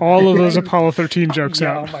got to get all of those Apollo 13 jokes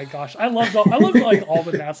out. Oh my gosh, I love like all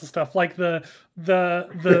the NASA stuff, like the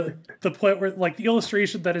point where like the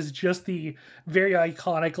illustration that is just the very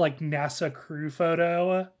iconic like NASA crew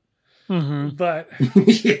photo. Mm-hmm. But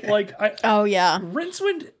like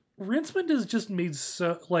Rincewind is just made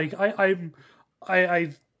so like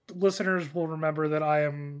I listeners will remember that I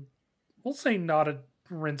am, we'll say, not a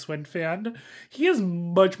Rincewind fan. He is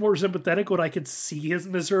much more sympathetic when I could see his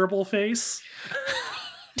miserable face.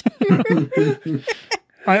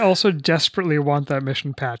 I also desperately want that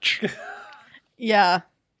mission patch. Yeah.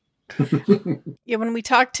 Yeah, when we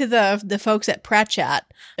talked to the folks at Pratchett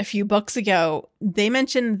a few books ago, they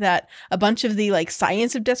mentioned that a bunch of the like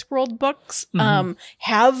Science of Discworld books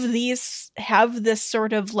have this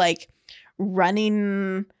sort of like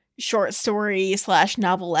running short story /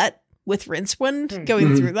 novelette with Rincewind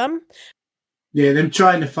going through them. Yeah, them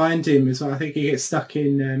trying to find him as well. I think he gets stuck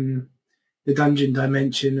in the dungeon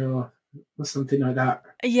dimension or something like that.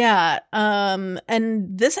 Yeah,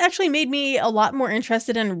 and this actually made me a lot more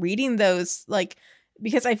interested in reading those, like,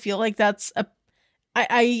 because I feel like that's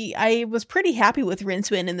I was pretty happy with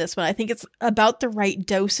Rincewind in this one. I think it's about the right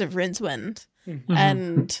dose of Rincewind,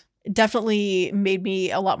 and definitely made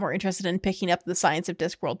me a lot more interested in picking up the Science of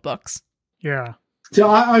Discworld books. Yeah. So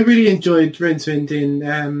I really enjoyed Rincewind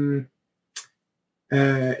in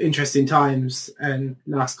Interesting Times and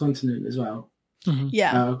Last Continent as well. Mm-hmm.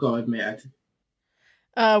 Yeah. I've got to admit.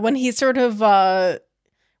 When he sort of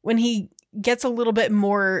when he gets a little bit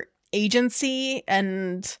more agency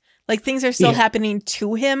and like things are still happening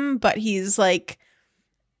to him, but he's got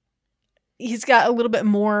a little bit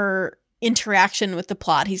more interaction with the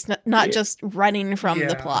plot. He's not just running from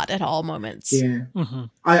the plot at all moments. Yeah. Mm-hmm.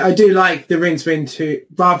 I do like the Rincewind too,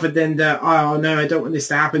 rather than the, oh no, I don't want this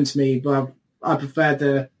to happen to me, but I prefer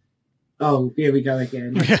the, oh, here we go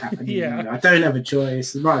again. It's happening. Yeah. I don't have a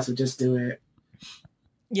choice. I might as well just do it.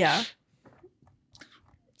 Yeah.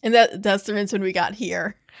 And that's the Rincewind we got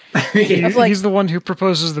here. He's the one who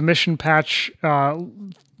proposes the mission patch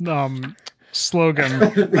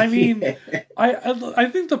slogan. I mean, I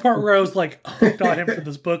think the part where I was like hooked on him for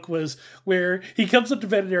this book was where he comes up to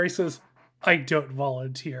Vetinari and says, I don't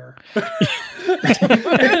volunteer.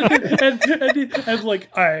 and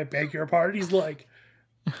like, I beg your pardon. He's like,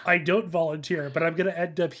 I don't volunteer, but I'm going to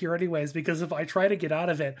end up here anyways, because if I try to get out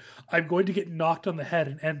of it, I'm going to get knocked on the head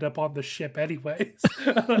and end up on the ship anyways.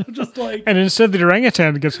 I'm just like... And instead the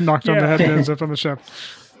orangutan gets knocked on the head and ends up on the ship.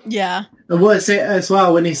 Yeah. And what's it as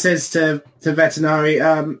well when he says to Vetinari,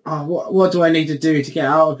 what do I need to do to get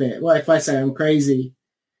out of it? What if I say I'm crazy?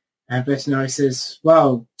 And Vetinari says,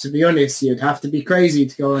 well, to be honest, you'd have to be crazy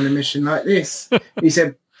to go on a mission like this. He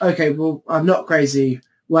said, okay, well, I'm not crazy.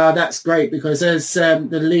 Well, that's great, because as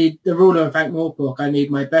the ruler of Ankh-Morpork, I need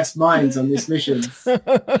my best minds on this mission. So,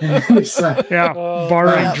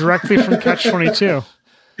 borrowing directly from Catch-22.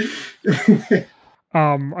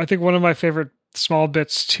 I think one of my favorite small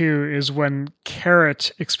bits, too, is when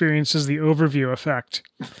Carrot experiences the overview effect,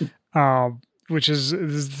 which is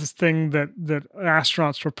this thing that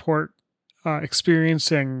astronauts report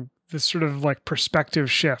experiencing, this sort of like perspective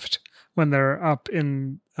shift when they're up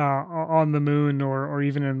in on the moon or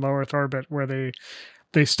even in low Earth orbit, where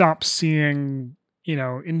they stop seeing,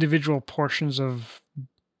 individual portions of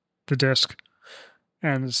the disk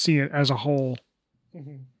and see it as a whole.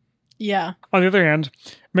 Mm-hmm. Yeah. On the other hand,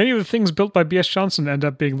 many of the things built by B.S. Johnson end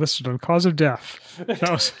up being listed on cause of death.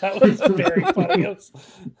 That was very funny.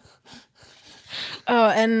 Oh,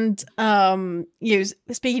 and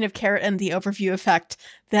speaking of Carrot and the overview effect,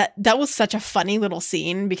 that was such a funny little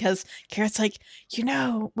scene because Carrot's like,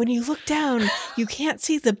 when you look down, you can't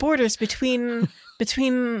see the borders between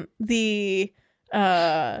the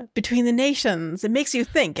nations. It makes you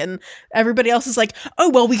think, and everybody else is like, oh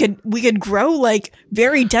well, we could grow like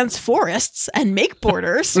very dense forests and make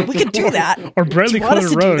borders. We could do that. Or brightly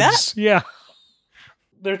colored roads. Yeah.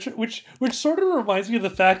 Which sort of reminds me of the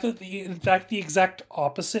fact that the exact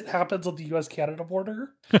opposite happens on the U.S.-Canada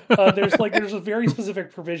border. There's a very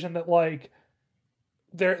specific provision that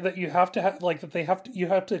you have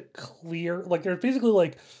to clear, like there's basically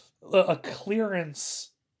like a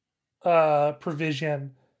clearance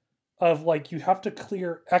provision of like you have to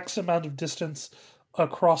clear X amount of distance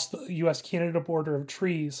across the U.S.-Canada border of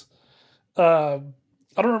trees.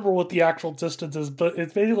 I don't remember what the actual distance is, but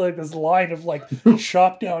it's basically like this line of like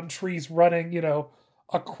chopped down trees running,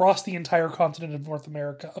 across the entire continent of North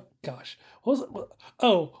America. Oh, gosh, what was it?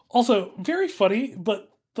 Oh, also very funny,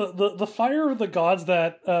 but the fire of the gods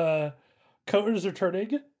that Coders are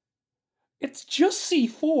turning, it's just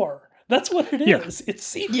C4. That's what it is.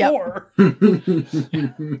 It's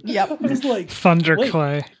C4. Yep. I was like, thunder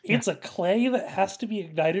clay. It's a clay that has to be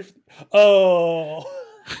ignited. Oh.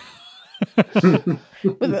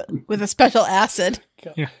 with a special acid.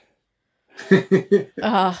 Yeah.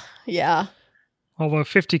 Yeah. Although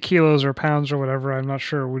 50 kilos or pounds or whatever, I'm not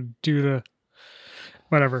sure would do the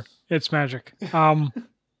whatever. It's magic.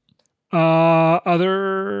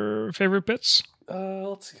 Other favorite bits?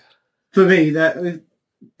 Let's see. For me,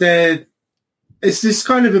 it's just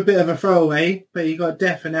kind of a bit of a throwaway, but you got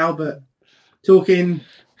Death and Albert talking,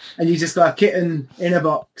 and you just got a kitten in a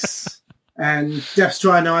box. And Death's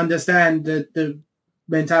trying to understand the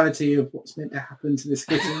mentality of what's meant to happen to this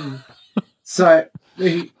kitten. So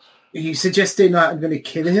he's suggesting like, I'm going to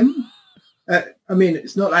kill him. I mean,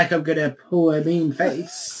 it's not like I'm going to pull a mean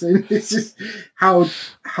face. It's just how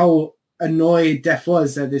annoyed Death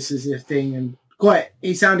was that this is a thing, and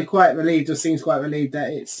he sounded quite relieved, or seems quite relieved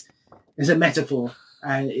that it's a metaphor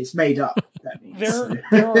and it's made up.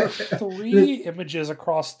 There are 3 images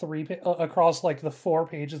across like the 4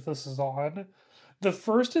 pages this is on. The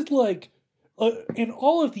first is like in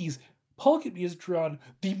all of these, Paul Gibney has drawn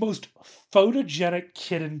the most photogenic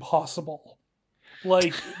kitten possible.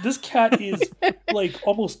 Like this cat is like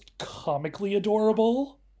almost comically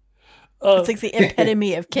adorable. It's like the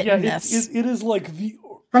epitome of kittenness. It is like the.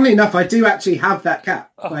 Funnily enough, I do actually have that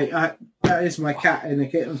cat. That is my cat in a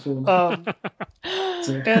kitten form. But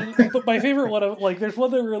my favorite one of like, there's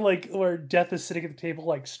one where Death is sitting at the table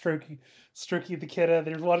like stroking the kitten.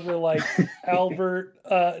 There's one where like Albert,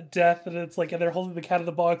 Death, and it's like, and they're holding the cat in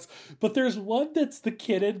the box. But there's one that's the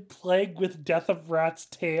kitten playing with Death of Rat's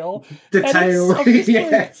tail. The tail,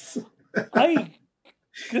 yes.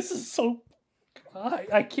 This is so.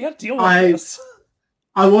 I can't deal with this.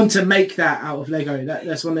 I want to make that out of Lego.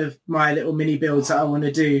 That's one of my little mini builds that I want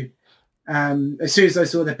to do. As soon as I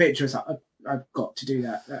saw the picture, I was like, I've got to do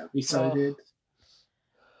that. That would be so good.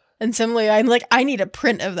 And similarly, I'm like, I need a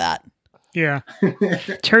print of that. Yeah.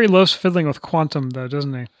 Terry loves fiddling with quantum, though,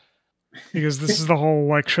 doesn't he? Because this is the whole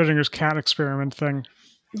like Schrodinger's cat experiment thing.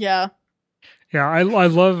 Yeah. Yeah, I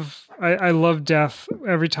love Death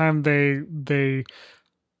every time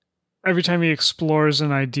every time he explores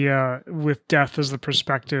an idea with Death as the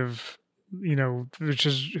perspective,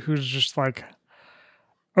 who's just like,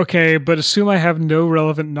 okay, but assume I have no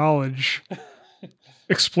relevant knowledge.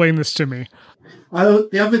 Explain this to me.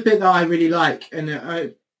 The other bit that I really like, and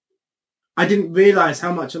I didn't realize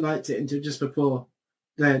how much I liked it until just before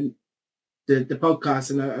the podcast,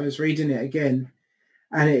 and I was reading it again,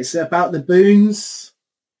 and it's about the boons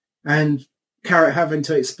and Carrot having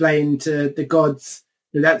to explain to the gods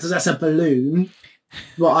that's a balloon.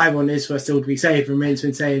 What I want is for us all to be safe, and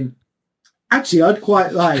Rinsman saying, actually, I'd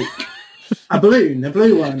quite like a balloon, a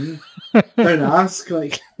blue one. Don't ask.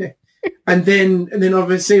 And then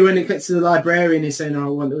obviously when it gets to the librarian, he's saying, I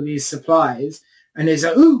want all these supplies. And he's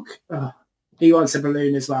like, ooh, he wants a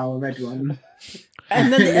balloon as well, a red one.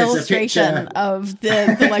 And then the illustration of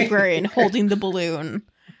the librarian holding the balloon.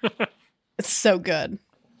 It's so good.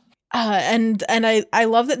 And I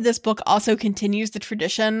love that this book also continues the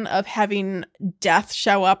tradition of having Death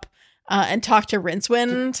show up and talk to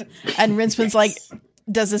Rincewind. And Rincewind's like,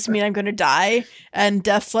 does this mean I'm going to die? And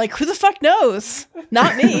Death's like, who the fuck knows?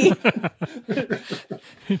 Not me.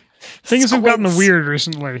 Things have gotten weird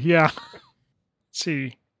recently. Yeah. Let's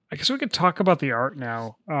see. I guess we could talk about the art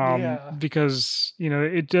now. Because,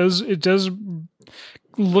 it does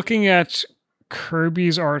looking at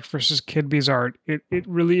Kirby's art versus Kidby's art, it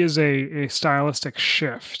really is a stylistic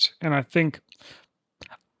shift. And I think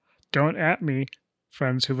don't at me,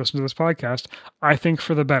 friends who listen to this podcast, I think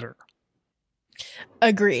for the better.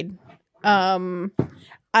 Agreed. I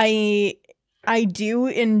do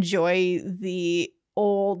enjoy the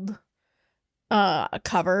old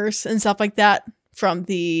covers and stuff like that from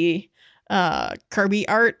the Kirby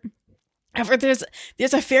art. However, there's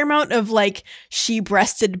a fair amount of like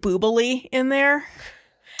she-breasted boobily in there.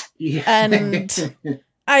 Yeah. And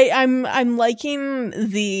I'm liking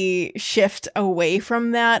the shift away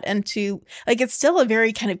from that and to like it's still a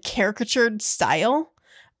very kind of caricatured style.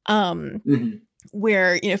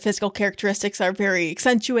 Where, you know, physical characteristics are very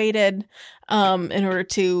accentuated in order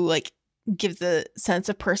to like give the sense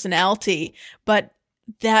of personality, but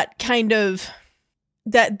that kind of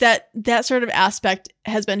that sort of aspect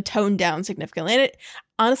has been toned down significantly. And it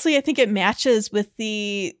honestly, I think it matches with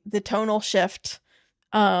the tonal shift,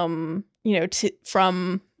 you know,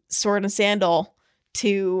 from Sword and Sandal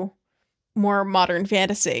to more modern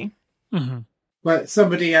fantasy. Mm-hmm. But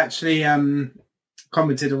somebody actually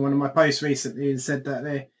commented on one of my posts recently and said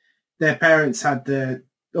that their parents had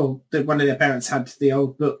one of their parents had the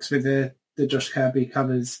old books with the Josh Kirby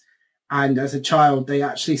covers, and as a child they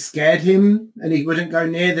actually scared him and he wouldn't go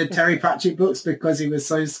near the Terry Pratchett books because he was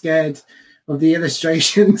so scared of the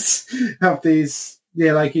illustrations of these,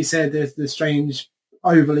 like you said, the strange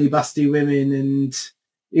overly busty women, and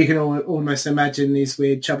you can almost imagine these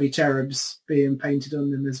weird chubby cherubs being painted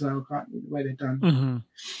on them as well, can't you, the way they're done. Mm-hmm.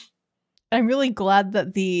 I'm really glad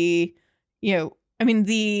that the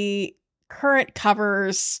current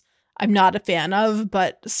covers I'm not a fan of,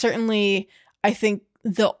 but certainly I think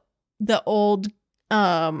the old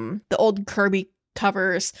Kirby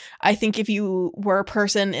covers, I think if you were a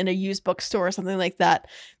person in a used bookstore or something like that,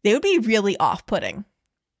 they would be really off-putting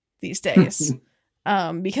these days.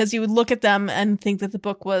 Because you would look at them and think that the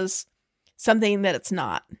book was something that it's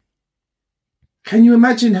not. Can you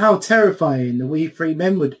imagine how terrifying the We Three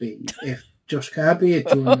Men would be if Josh Kirby had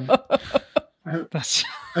drawn it? I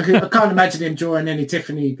can't imagine him drawing any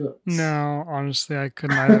Tiffany books. No, honestly, I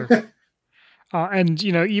couldn't either. And,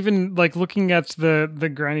 you know, even like looking at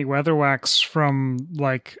the Granny Weatherwax from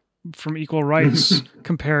Equal Rights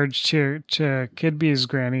compared to Kidby's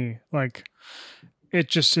Granny, like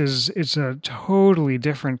it's a totally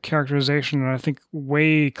different characterization, and I think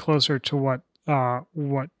way closer to what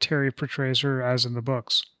Terry portrays her as in the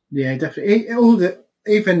books. Yeah, definitely.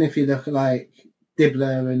 Even if you look at like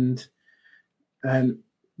Dibbler and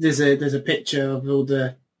there's a picture of all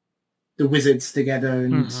the wizards together,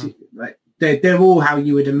 and like they're all how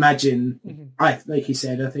you would imagine. Like you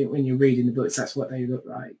said, I think when you're reading the books, that's what they look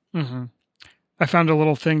like. Mm-hmm. I found a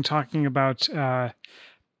little thing talking about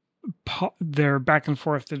their back and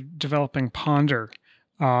forth developing Ponder.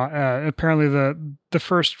 Apparently, the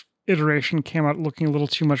first iteration came out looking a little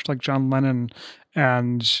too much like John Lennon,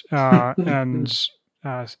 and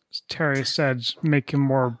Terry said make him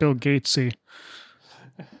more Bill Gatesy.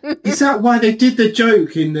 Is that why they did the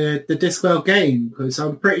joke in the Discworld game? Because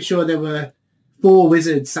I'm pretty sure there were 4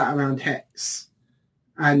 wizards sat around Hex,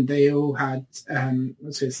 and they all had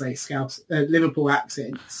Liverpool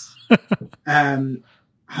accents.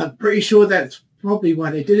 I'm pretty sure that's probably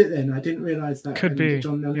why they did it then. I didn't realise that. Could be.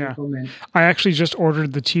 John Milton comment. I actually just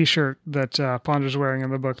ordered the T-shirt that Ponder's wearing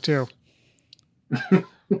in the book too.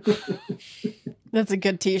 That's a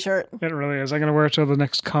good T-shirt. It really is. I'm going to wear it to the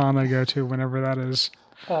next con I go to, whenever that is.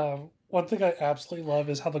 One thing I absolutely love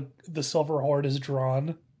is how the Silver Horde is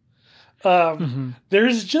drawn.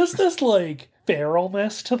 There's just this like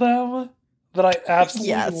feralness to them that I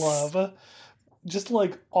absolutely love. Just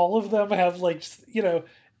like all of them have like, you know,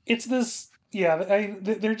 it's this,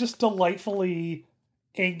 they're just delightfully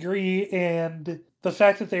angry, and the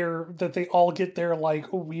fact that they all get their like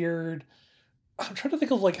weird, I'm trying to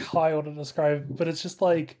think of like how I want to describe it, but it's just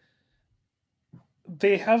like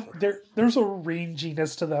there's a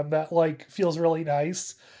ranginess to them that like feels really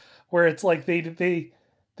nice, where it's like they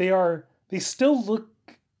still look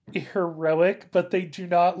heroic, but they do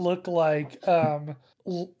not look like they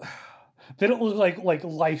don't look like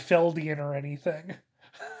Liefeldian or anything.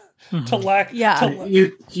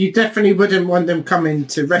 You definitely wouldn't want them coming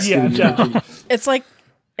to rescue you. It's like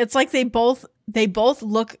they both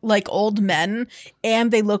look like old men,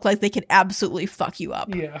 and they look like they could absolutely fuck you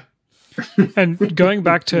up. Yeah. And going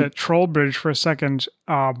back to Trollbridge for a second,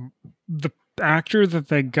 the actor that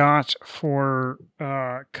they got for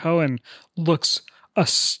Cohen looks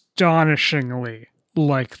astonishingly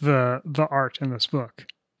like the art in this book.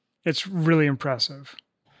 It's really impressive.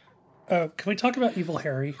 Can we talk about Evil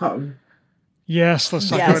Harry? Yes, let's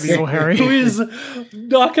talk about Evil Harry. Who is,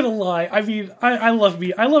 not gonna lie, I mean, I love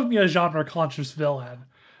me a genre conscious villain.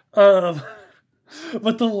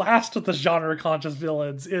 But the last of the genre conscious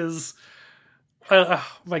villains is, oh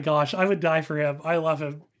my gosh, I would die for him. I love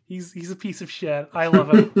him. He's a piece of shit. I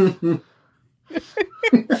love him.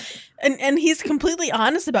 And he's completely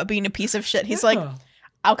honest about being a piece of shit. He's like,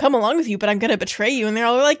 I'll come along with you, but I'm going to betray you. And they're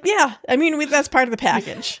all like, yeah, I mean, that's part of the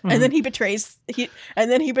package. And then he betrays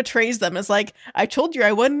them. It's like, I told you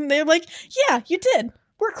I wouldn't. And they're like, yeah, you did.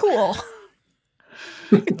 We're cool.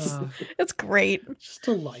 It's great. Just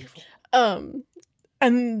delightful. And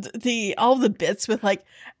all the bits with like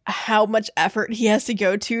how much effort he has to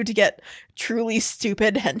go to get truly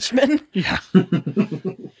stupid henchmen. Yeah.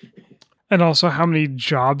 And also how many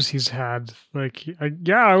jobs he's had. Like,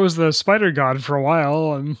 I was the spider god for a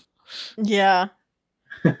while, and yeah.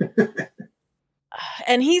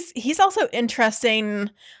 And he's also interesting,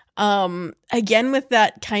 again with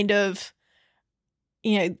that kind of,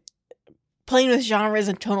 playing with genres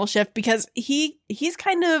and tonal shift, because he's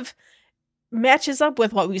kind of matches up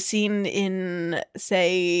with what we've seen in,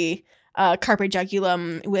 say, Carpe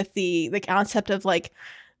Jugulum, with the concept of like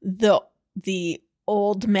the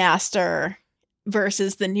old master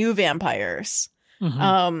versus the new vampires.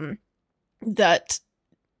 That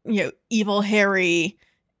evil Harry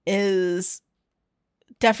is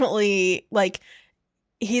definitely like,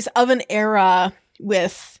 he's of an era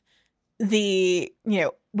with the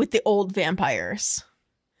old vampires.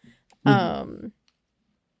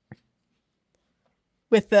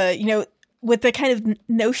 With the kind of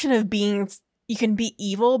notion of being, you can be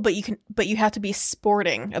evil, but you have to be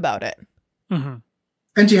sporting about it.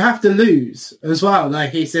 And you have to lose as well. Like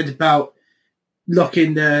he said about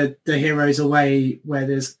locking the heroes away where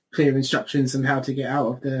there's clear instructions on how to get out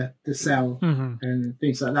of the cell and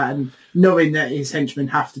things like that. And knowing that his henchmen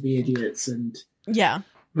have to be idiots. And yeah.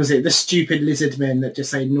 Was it the stupid lizard men that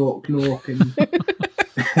just say Nork, Nork? And,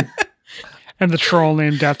 and the troll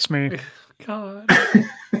named That's Me. God.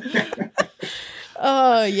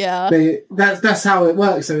 Oh, yeah. That's how it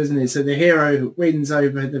works, though, isn't it? So the hero wins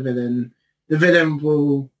over the villain. The villain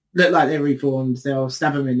will look like they're reformed. They'll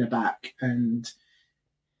stab him in the back, and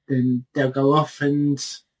then they'll go off and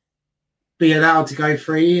be allowed to go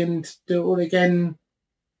free and do it all again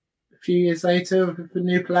a few years later with a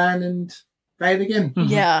new plan and fail again.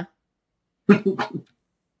 Yeah.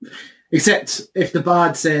 Except if the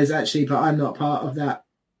bard says, actually, but I'm not part of that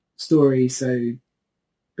story, so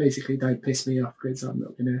basically don't piss me off because I'm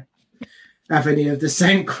not going to have any of the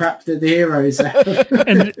same crap that the heroes have.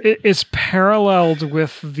 And it's paralleled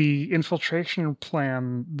with the infiltration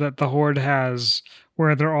plan that the Horde has,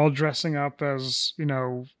 where they're all dressing up as,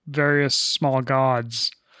 various small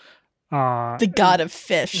gods. The god of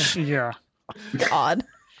fish. Yeah. God.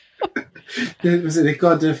 Was it the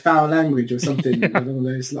god of foul language or something along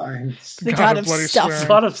those lines? The god of stuff. A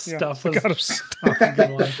lot of stuff. The god of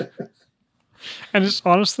stuff. And it's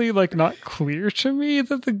honestly not clear to me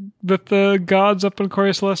that the gods up in Cor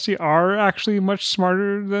Celesti are actually much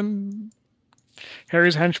smarter than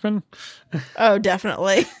Harry's henchmen. Oh,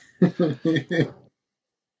 definitely.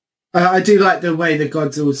 I do like the way the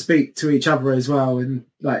gods all speak to each other as well, and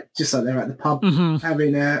just like they're at the pub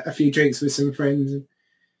having a few drinks with some friends.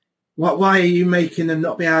 Why are you making them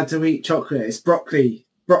not be able to eat chocolate? It's broccoli.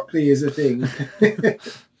 Broccoli is a thing.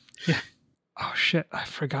 Yeah. Oh shit! I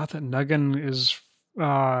forgot that Nuggin is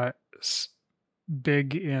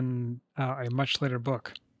big in a much later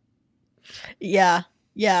book. Yeah.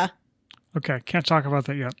 Yeah. Okay, can't talk about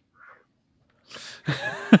that yet.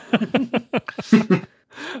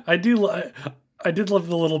 I did love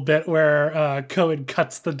the little bit where Cohen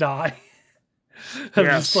cuts the die. I'm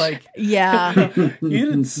just like, yeah, you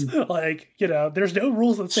didn't there's no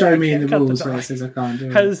rules that say show I me can't in the cut rules the die. where it says I can't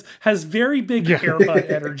do it. Has very big haircut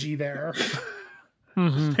energy there.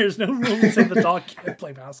 There's no rule that say the dog can't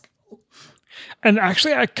play basketball. And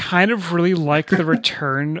actually, I kind of really like the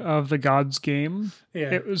return of the Gods game.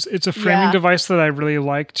 Yeah. It's a framing device that I really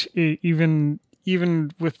liked, even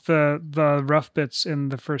with the rough bits in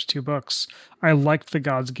the first two books. I liked the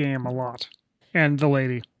Gods game a lot, and the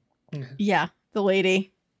lady. Yeah, the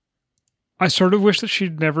lady. I sort of wish that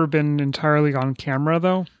she'd never been entirely on camera,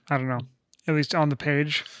 though. I don't know, at least on the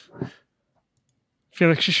page. I feel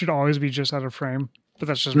like she should always be just out of frame, but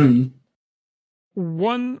that's just me.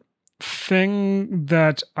 One thing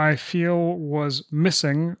that I feel was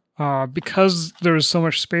missing, because there was so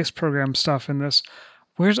much space program stuff in this,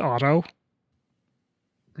 where's Otto?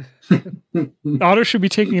 Otto should be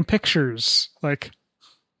taking pictures. I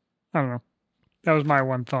don't know. That was my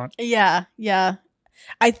one thought. Yeah, yeah.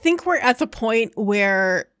 I think we're at the point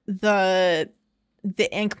where the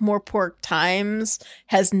Ankh-Morpork Times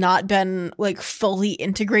has not been fully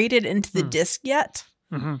integrated into the disc yet.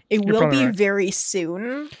 Mm-hmm. It will be very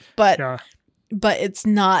soon, but it's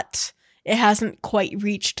not. It hasn't quite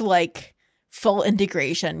reached like full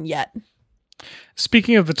integration yet.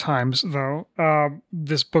 Speaking of the times, though,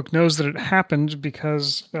 this book knows that it happened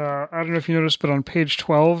because I don't know if you noticed, but on page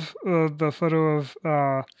 12, the photo of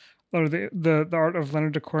or the art of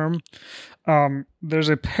Leonard de Quorum, there's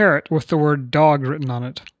a parrot with the word dog written on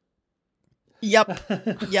it. Yep.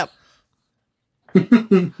 Yep.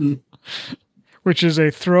 Which is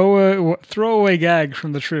a throwaway gag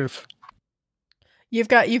from the truth. You've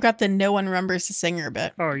got the no one remembers the singer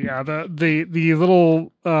bit. Oh yeah, the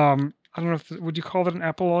little I don't know if would you call it an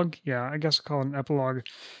epilogue? Yeah, I guess I call it an epilogue.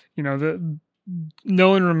 You know, the no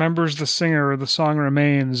one remembers the singer or the song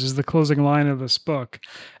remains is the closing line of this book.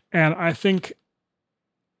 And I think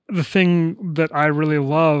the thing that I really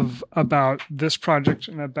love about this project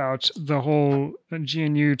and about the whole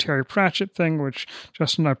GNU Terry Pratchett thing, which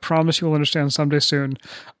Justin, I promise you will understand someday soon,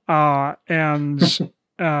 and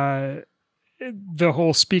the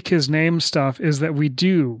whole speak his name stuff is that we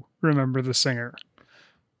do remember the singer.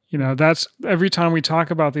 You know, that's every time we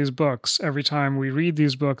talk about these books, every time we read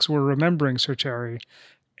these books, we're remembering Sir Terry.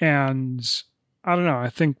 And I don't know, I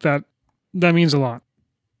think that means a lot.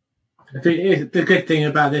 The good thing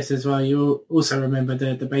about this as well, you'll also remember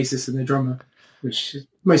the bassist and the drummer, which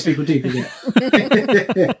most people do forget.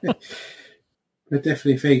 I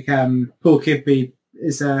definitely think Paul Kidby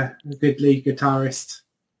is a good lead guitarist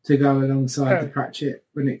to go alongside the Pratchett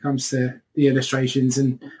when it comes to the illustrations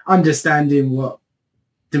and understanding what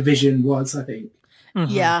Division was, I think.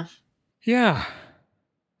 Mm-hmm. Yeah. Yeah.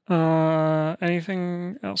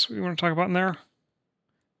 Anything else we want to talk about in there?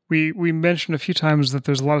 We mentioned a few times that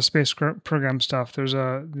there's a lot of space program stuff. There's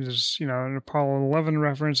an Apollo 11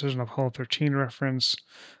 reference. There's an Apollo 13 reference.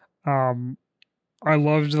 I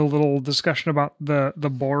loved the little discussion about the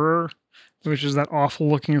borer, which is that awful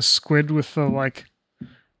looking squid with the like.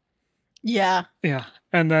 Yeah. Yeah.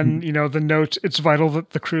 And then, the note, it's vital that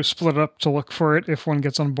the crew split up to look for it if one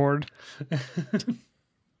gets on board.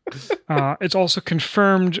 It's also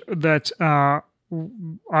confirmed that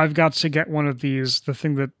I've got to get one of these. The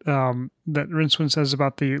thing that Rincewind says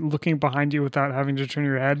about the looking behind you without having to turn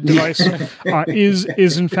your head device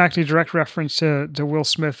is in fact a direct reference to Will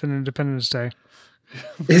Smith in Independence Day.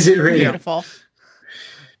 Is it really? Beautiful.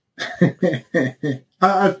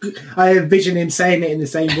 I envision him saying it in the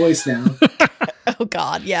same voice now. Oh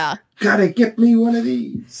God, yeah. Gotta get me one of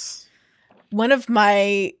these. One of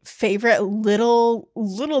my favorite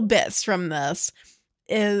little bits from this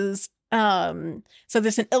is so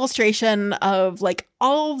there's an illustration of like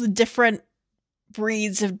all the different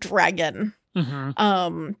breeds of dragon.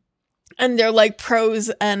 Mm-hmm. And they're like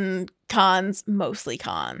pros and cons, mostly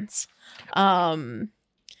cons. And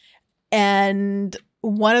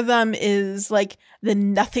one of them is like the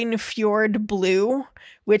Nothing Fjord Blue,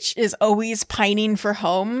 which is always pining for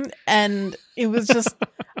home. And it was just,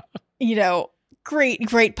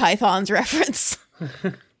 great Python's reference.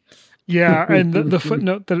 Yeah, and the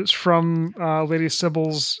footnote that it's from Lady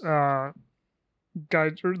Sybil's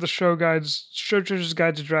guide, or the show Judge's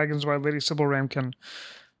Guide to Dragons by Lady Sybil Ramkin,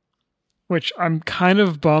 which I'm kind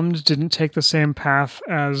of bummed didn't take the same path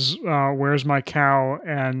as Where's My Cow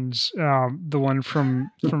and the one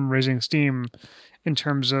from Raising Steam in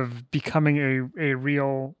terms of becoming a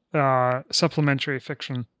real supplementary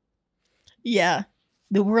fiction. Yeah.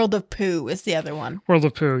 The World of Pooh is the other one. World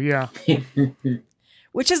of Pooh, yeah.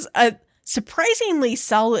 Which is a surprisingly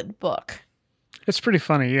solid book. It's pretty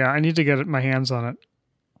funny, yeah. I need to get my hands on it.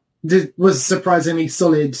 It was surprisingly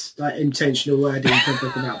solid, like intentional wording for a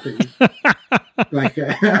book about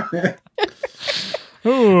Pooh.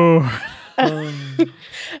 Ooh.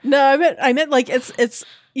 No, I meant like it's it's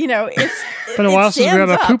been a while since we had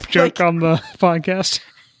a poop joke on the podcast.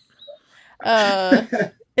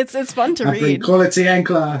 It's fun to read. Quality and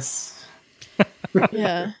class.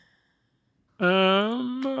 Yeah.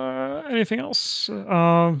 Anything else?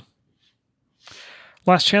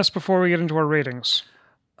 Last chance before we get into our ratings.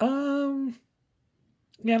 I've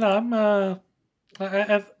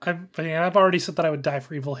already said that I would die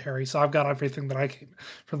for Evil Harry, so I've got everything that I can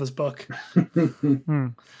from this book.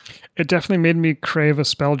 It definitely made me crave a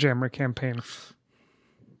Spelljammer campaign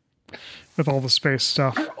with all the space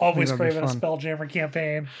stuff. I always crave a Spelljammer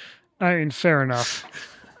campaign. I mean, fair enough.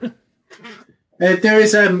 There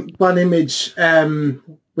is one image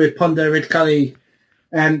with Ponda Ridcully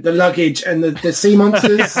and the luggage and the sea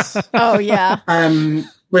monsters. Oh, yeah.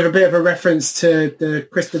 With a bit of a reference to the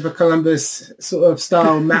Christopher Columbus sort of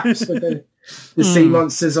style maps with the sea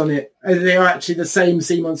monsters on it. And they are actually the same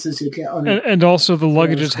sea monsters you get on it. And also the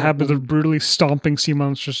luggage's habit of brutally stomping sea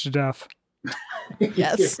monsters to death.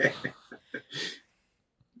 Yes.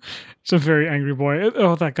 It's a very angry boy.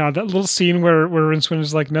 Oh, that little scene where Rincewind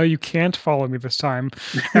is like, no, you can't follow me this time.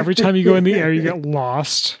 Every time you go in the air, you get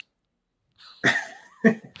lost.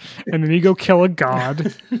 And then you go kill a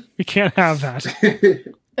god. We can't have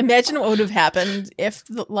that. Imagine what would have happened if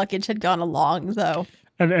the luggage had gone along, though.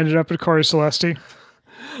 And ended up at Cori Celesti.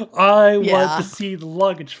 I want to see the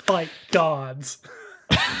luggage fight gods.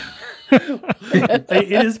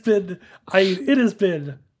 It has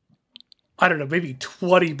been, I don't know, maybe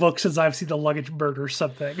 20 books since I've seen the luggage murder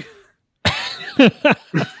something.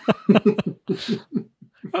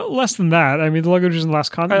 Well, less than that. I mean, the luggage is in the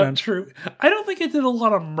last continent. True. I don't think it did a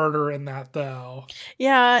lot of murder in that, though.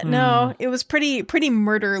 Yeah, no, it was pretty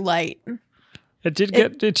murder light. It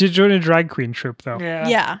did join a drag queen troupe, though.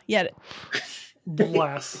 Yeah.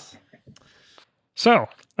 Bless. So,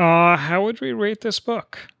 how would we rate this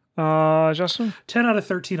book? Justin? 10 out of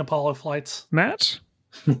 13 Apollo flights. Matt?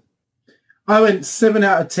 I went 7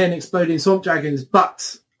 out of 10 Exploding Swamp Dragons,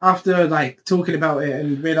 but after talking about it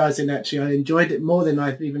and realizing actually I enjoyed it more than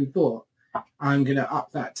I even thought, I'm going to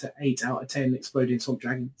up that to 8 out of 10 Exploding Swamp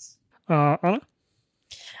Dragons. Anna?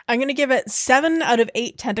 I'm going to give it 7 out of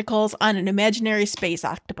 8 tentacles on an imaginary space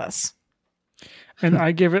octopus. And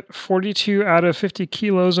I give it 42 out of 50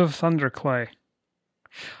 kilos of thunderclay.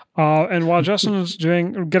 And while Justin is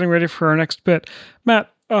getting ready for our next bit,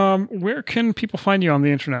 Matt, where can people find you on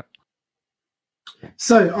the internet?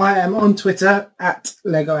 So I am on Twitter at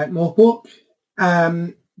Lego at Morpork.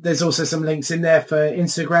 There's also some links in there for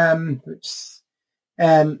Instagram, which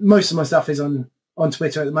most of my stuff is on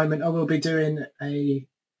Twitter at the moment. I will be doing a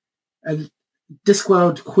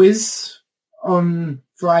Discworld quiz on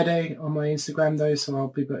Friday on my Instagram though, so I'll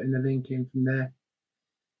be putting the link in from there.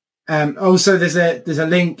 Also, there's a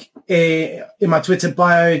link in my Twitter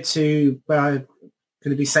bio to where I'm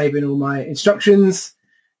going to be saving all my instructions.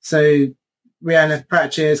 So Rhianna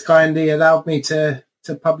Pratchett has kindly allowed me to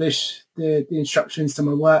publish the instructions to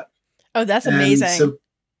my work. Oh, that's amazing. So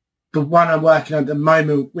the one I'm working on at the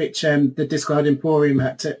moment, which the Discworld Emporium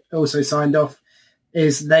also signed off,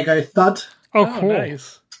 is Lego Thud. Oh, cool.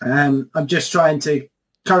 Nice. I'm just trying to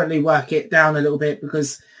currently work it down a little bit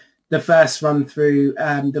because the first run through,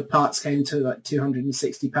 the parts came to like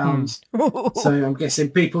 £260. So I'm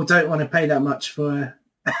guessing people don't want to pay that much for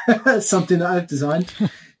something that I've designed.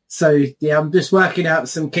 So yeah, I'm just working out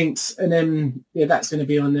some kinks, and then that's going to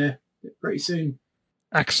be on there pretty soon.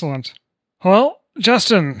 Excellent. Well,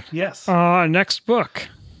 Justin. Yes. Next book.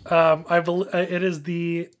 I believe it is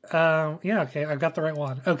the okay, I've got the right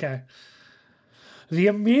one. Okay. The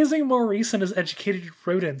Amazing Maurice and His Educated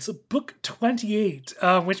Rodents, book 28,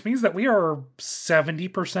 which means that we are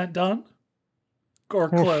 70% done or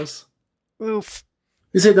close. Oof.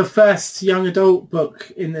 Is it the first young adult book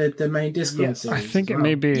in the main Discworld series? I think it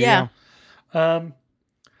may be. Yeah.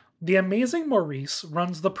 The Amazing Maurice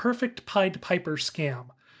runs the perfect Pied Piper scam.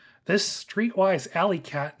 This streetwise alley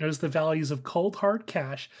cat knows the values of cold hard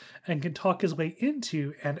cash and can talk his way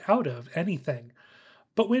into and out of anything.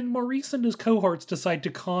 But when Maurice and his cohorts decide to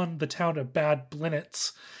con the town of Bad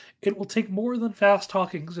Blinnets, it will take more than fast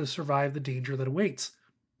talking to survive the danger that awaits.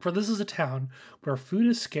 For this is a town where food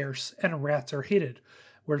is scarce and rats are hated,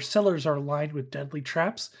 where cellars are lined with deadly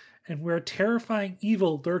traps, and where terrifying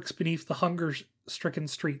evil lurks beneath the hunger-stricken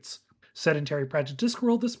streets. Set in Terry Pratchett's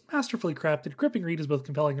Discworld, this masterfully crafted, gripping read is both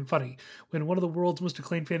compelling and funny. When one of the world's most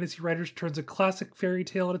acclaimed fantasy writers turns a classic fairy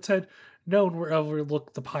tale on its head, no one will ever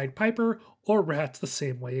look the Pied Piper or rats the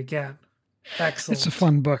same way again. Excellent. It's a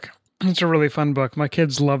fun book. It's a really fun book. My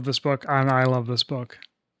kids love this book, and I love this book.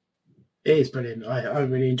 It is brilliant. I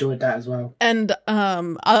really enjoyed that as well. And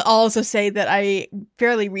I'll also say that I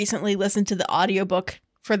fairly recently listened to the audiobook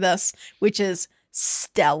for this, which is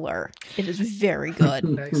stellar. It is very good.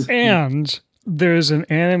 Nice. And there's an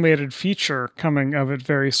animated feature coming of it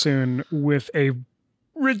very soon with a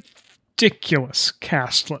ridiculous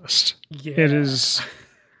cast list. Yeah. It is,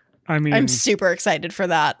 I mean... I'm super excited for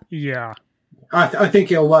that. Yeah. I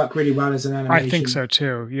think it'll work really well as an animation. I think so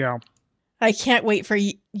too, yeah. I can't wait for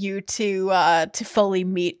you to fully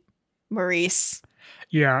meet Maurice.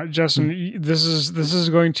 Yeah, Justin, this is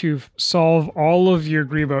going to solve all of your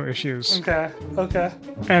Grebo issues. Okay.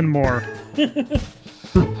 And more.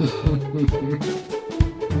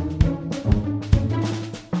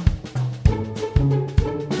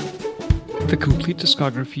 The Complete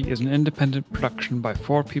Discography is an independent production by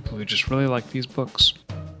 4 people who just really like these books.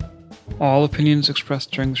 All opinions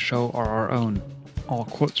expressed during the show are our own. All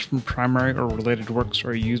quotes from primary or related works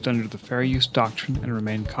are used under the Fair Use Doctrine and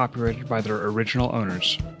remain copyrighted by their original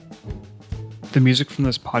owners. The music from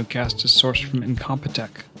this podcast is sourced from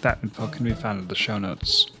Incompetech. That info can be found in the show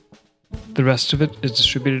notes. The rest of it is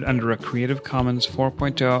distributed under a Creative Commons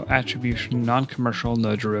 4.0 attribution, non-commercial,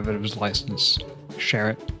 no derivatives license.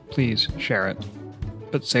 Share it. Please share it.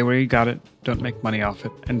 But say where you got it, don't make money off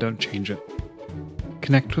it, and don't change it.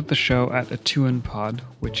 Connect with the show at ATUINPod,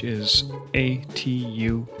 which is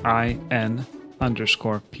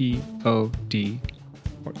ATUIN_POD,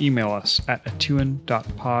 or email us at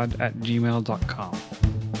atuin.pod@gmail.com.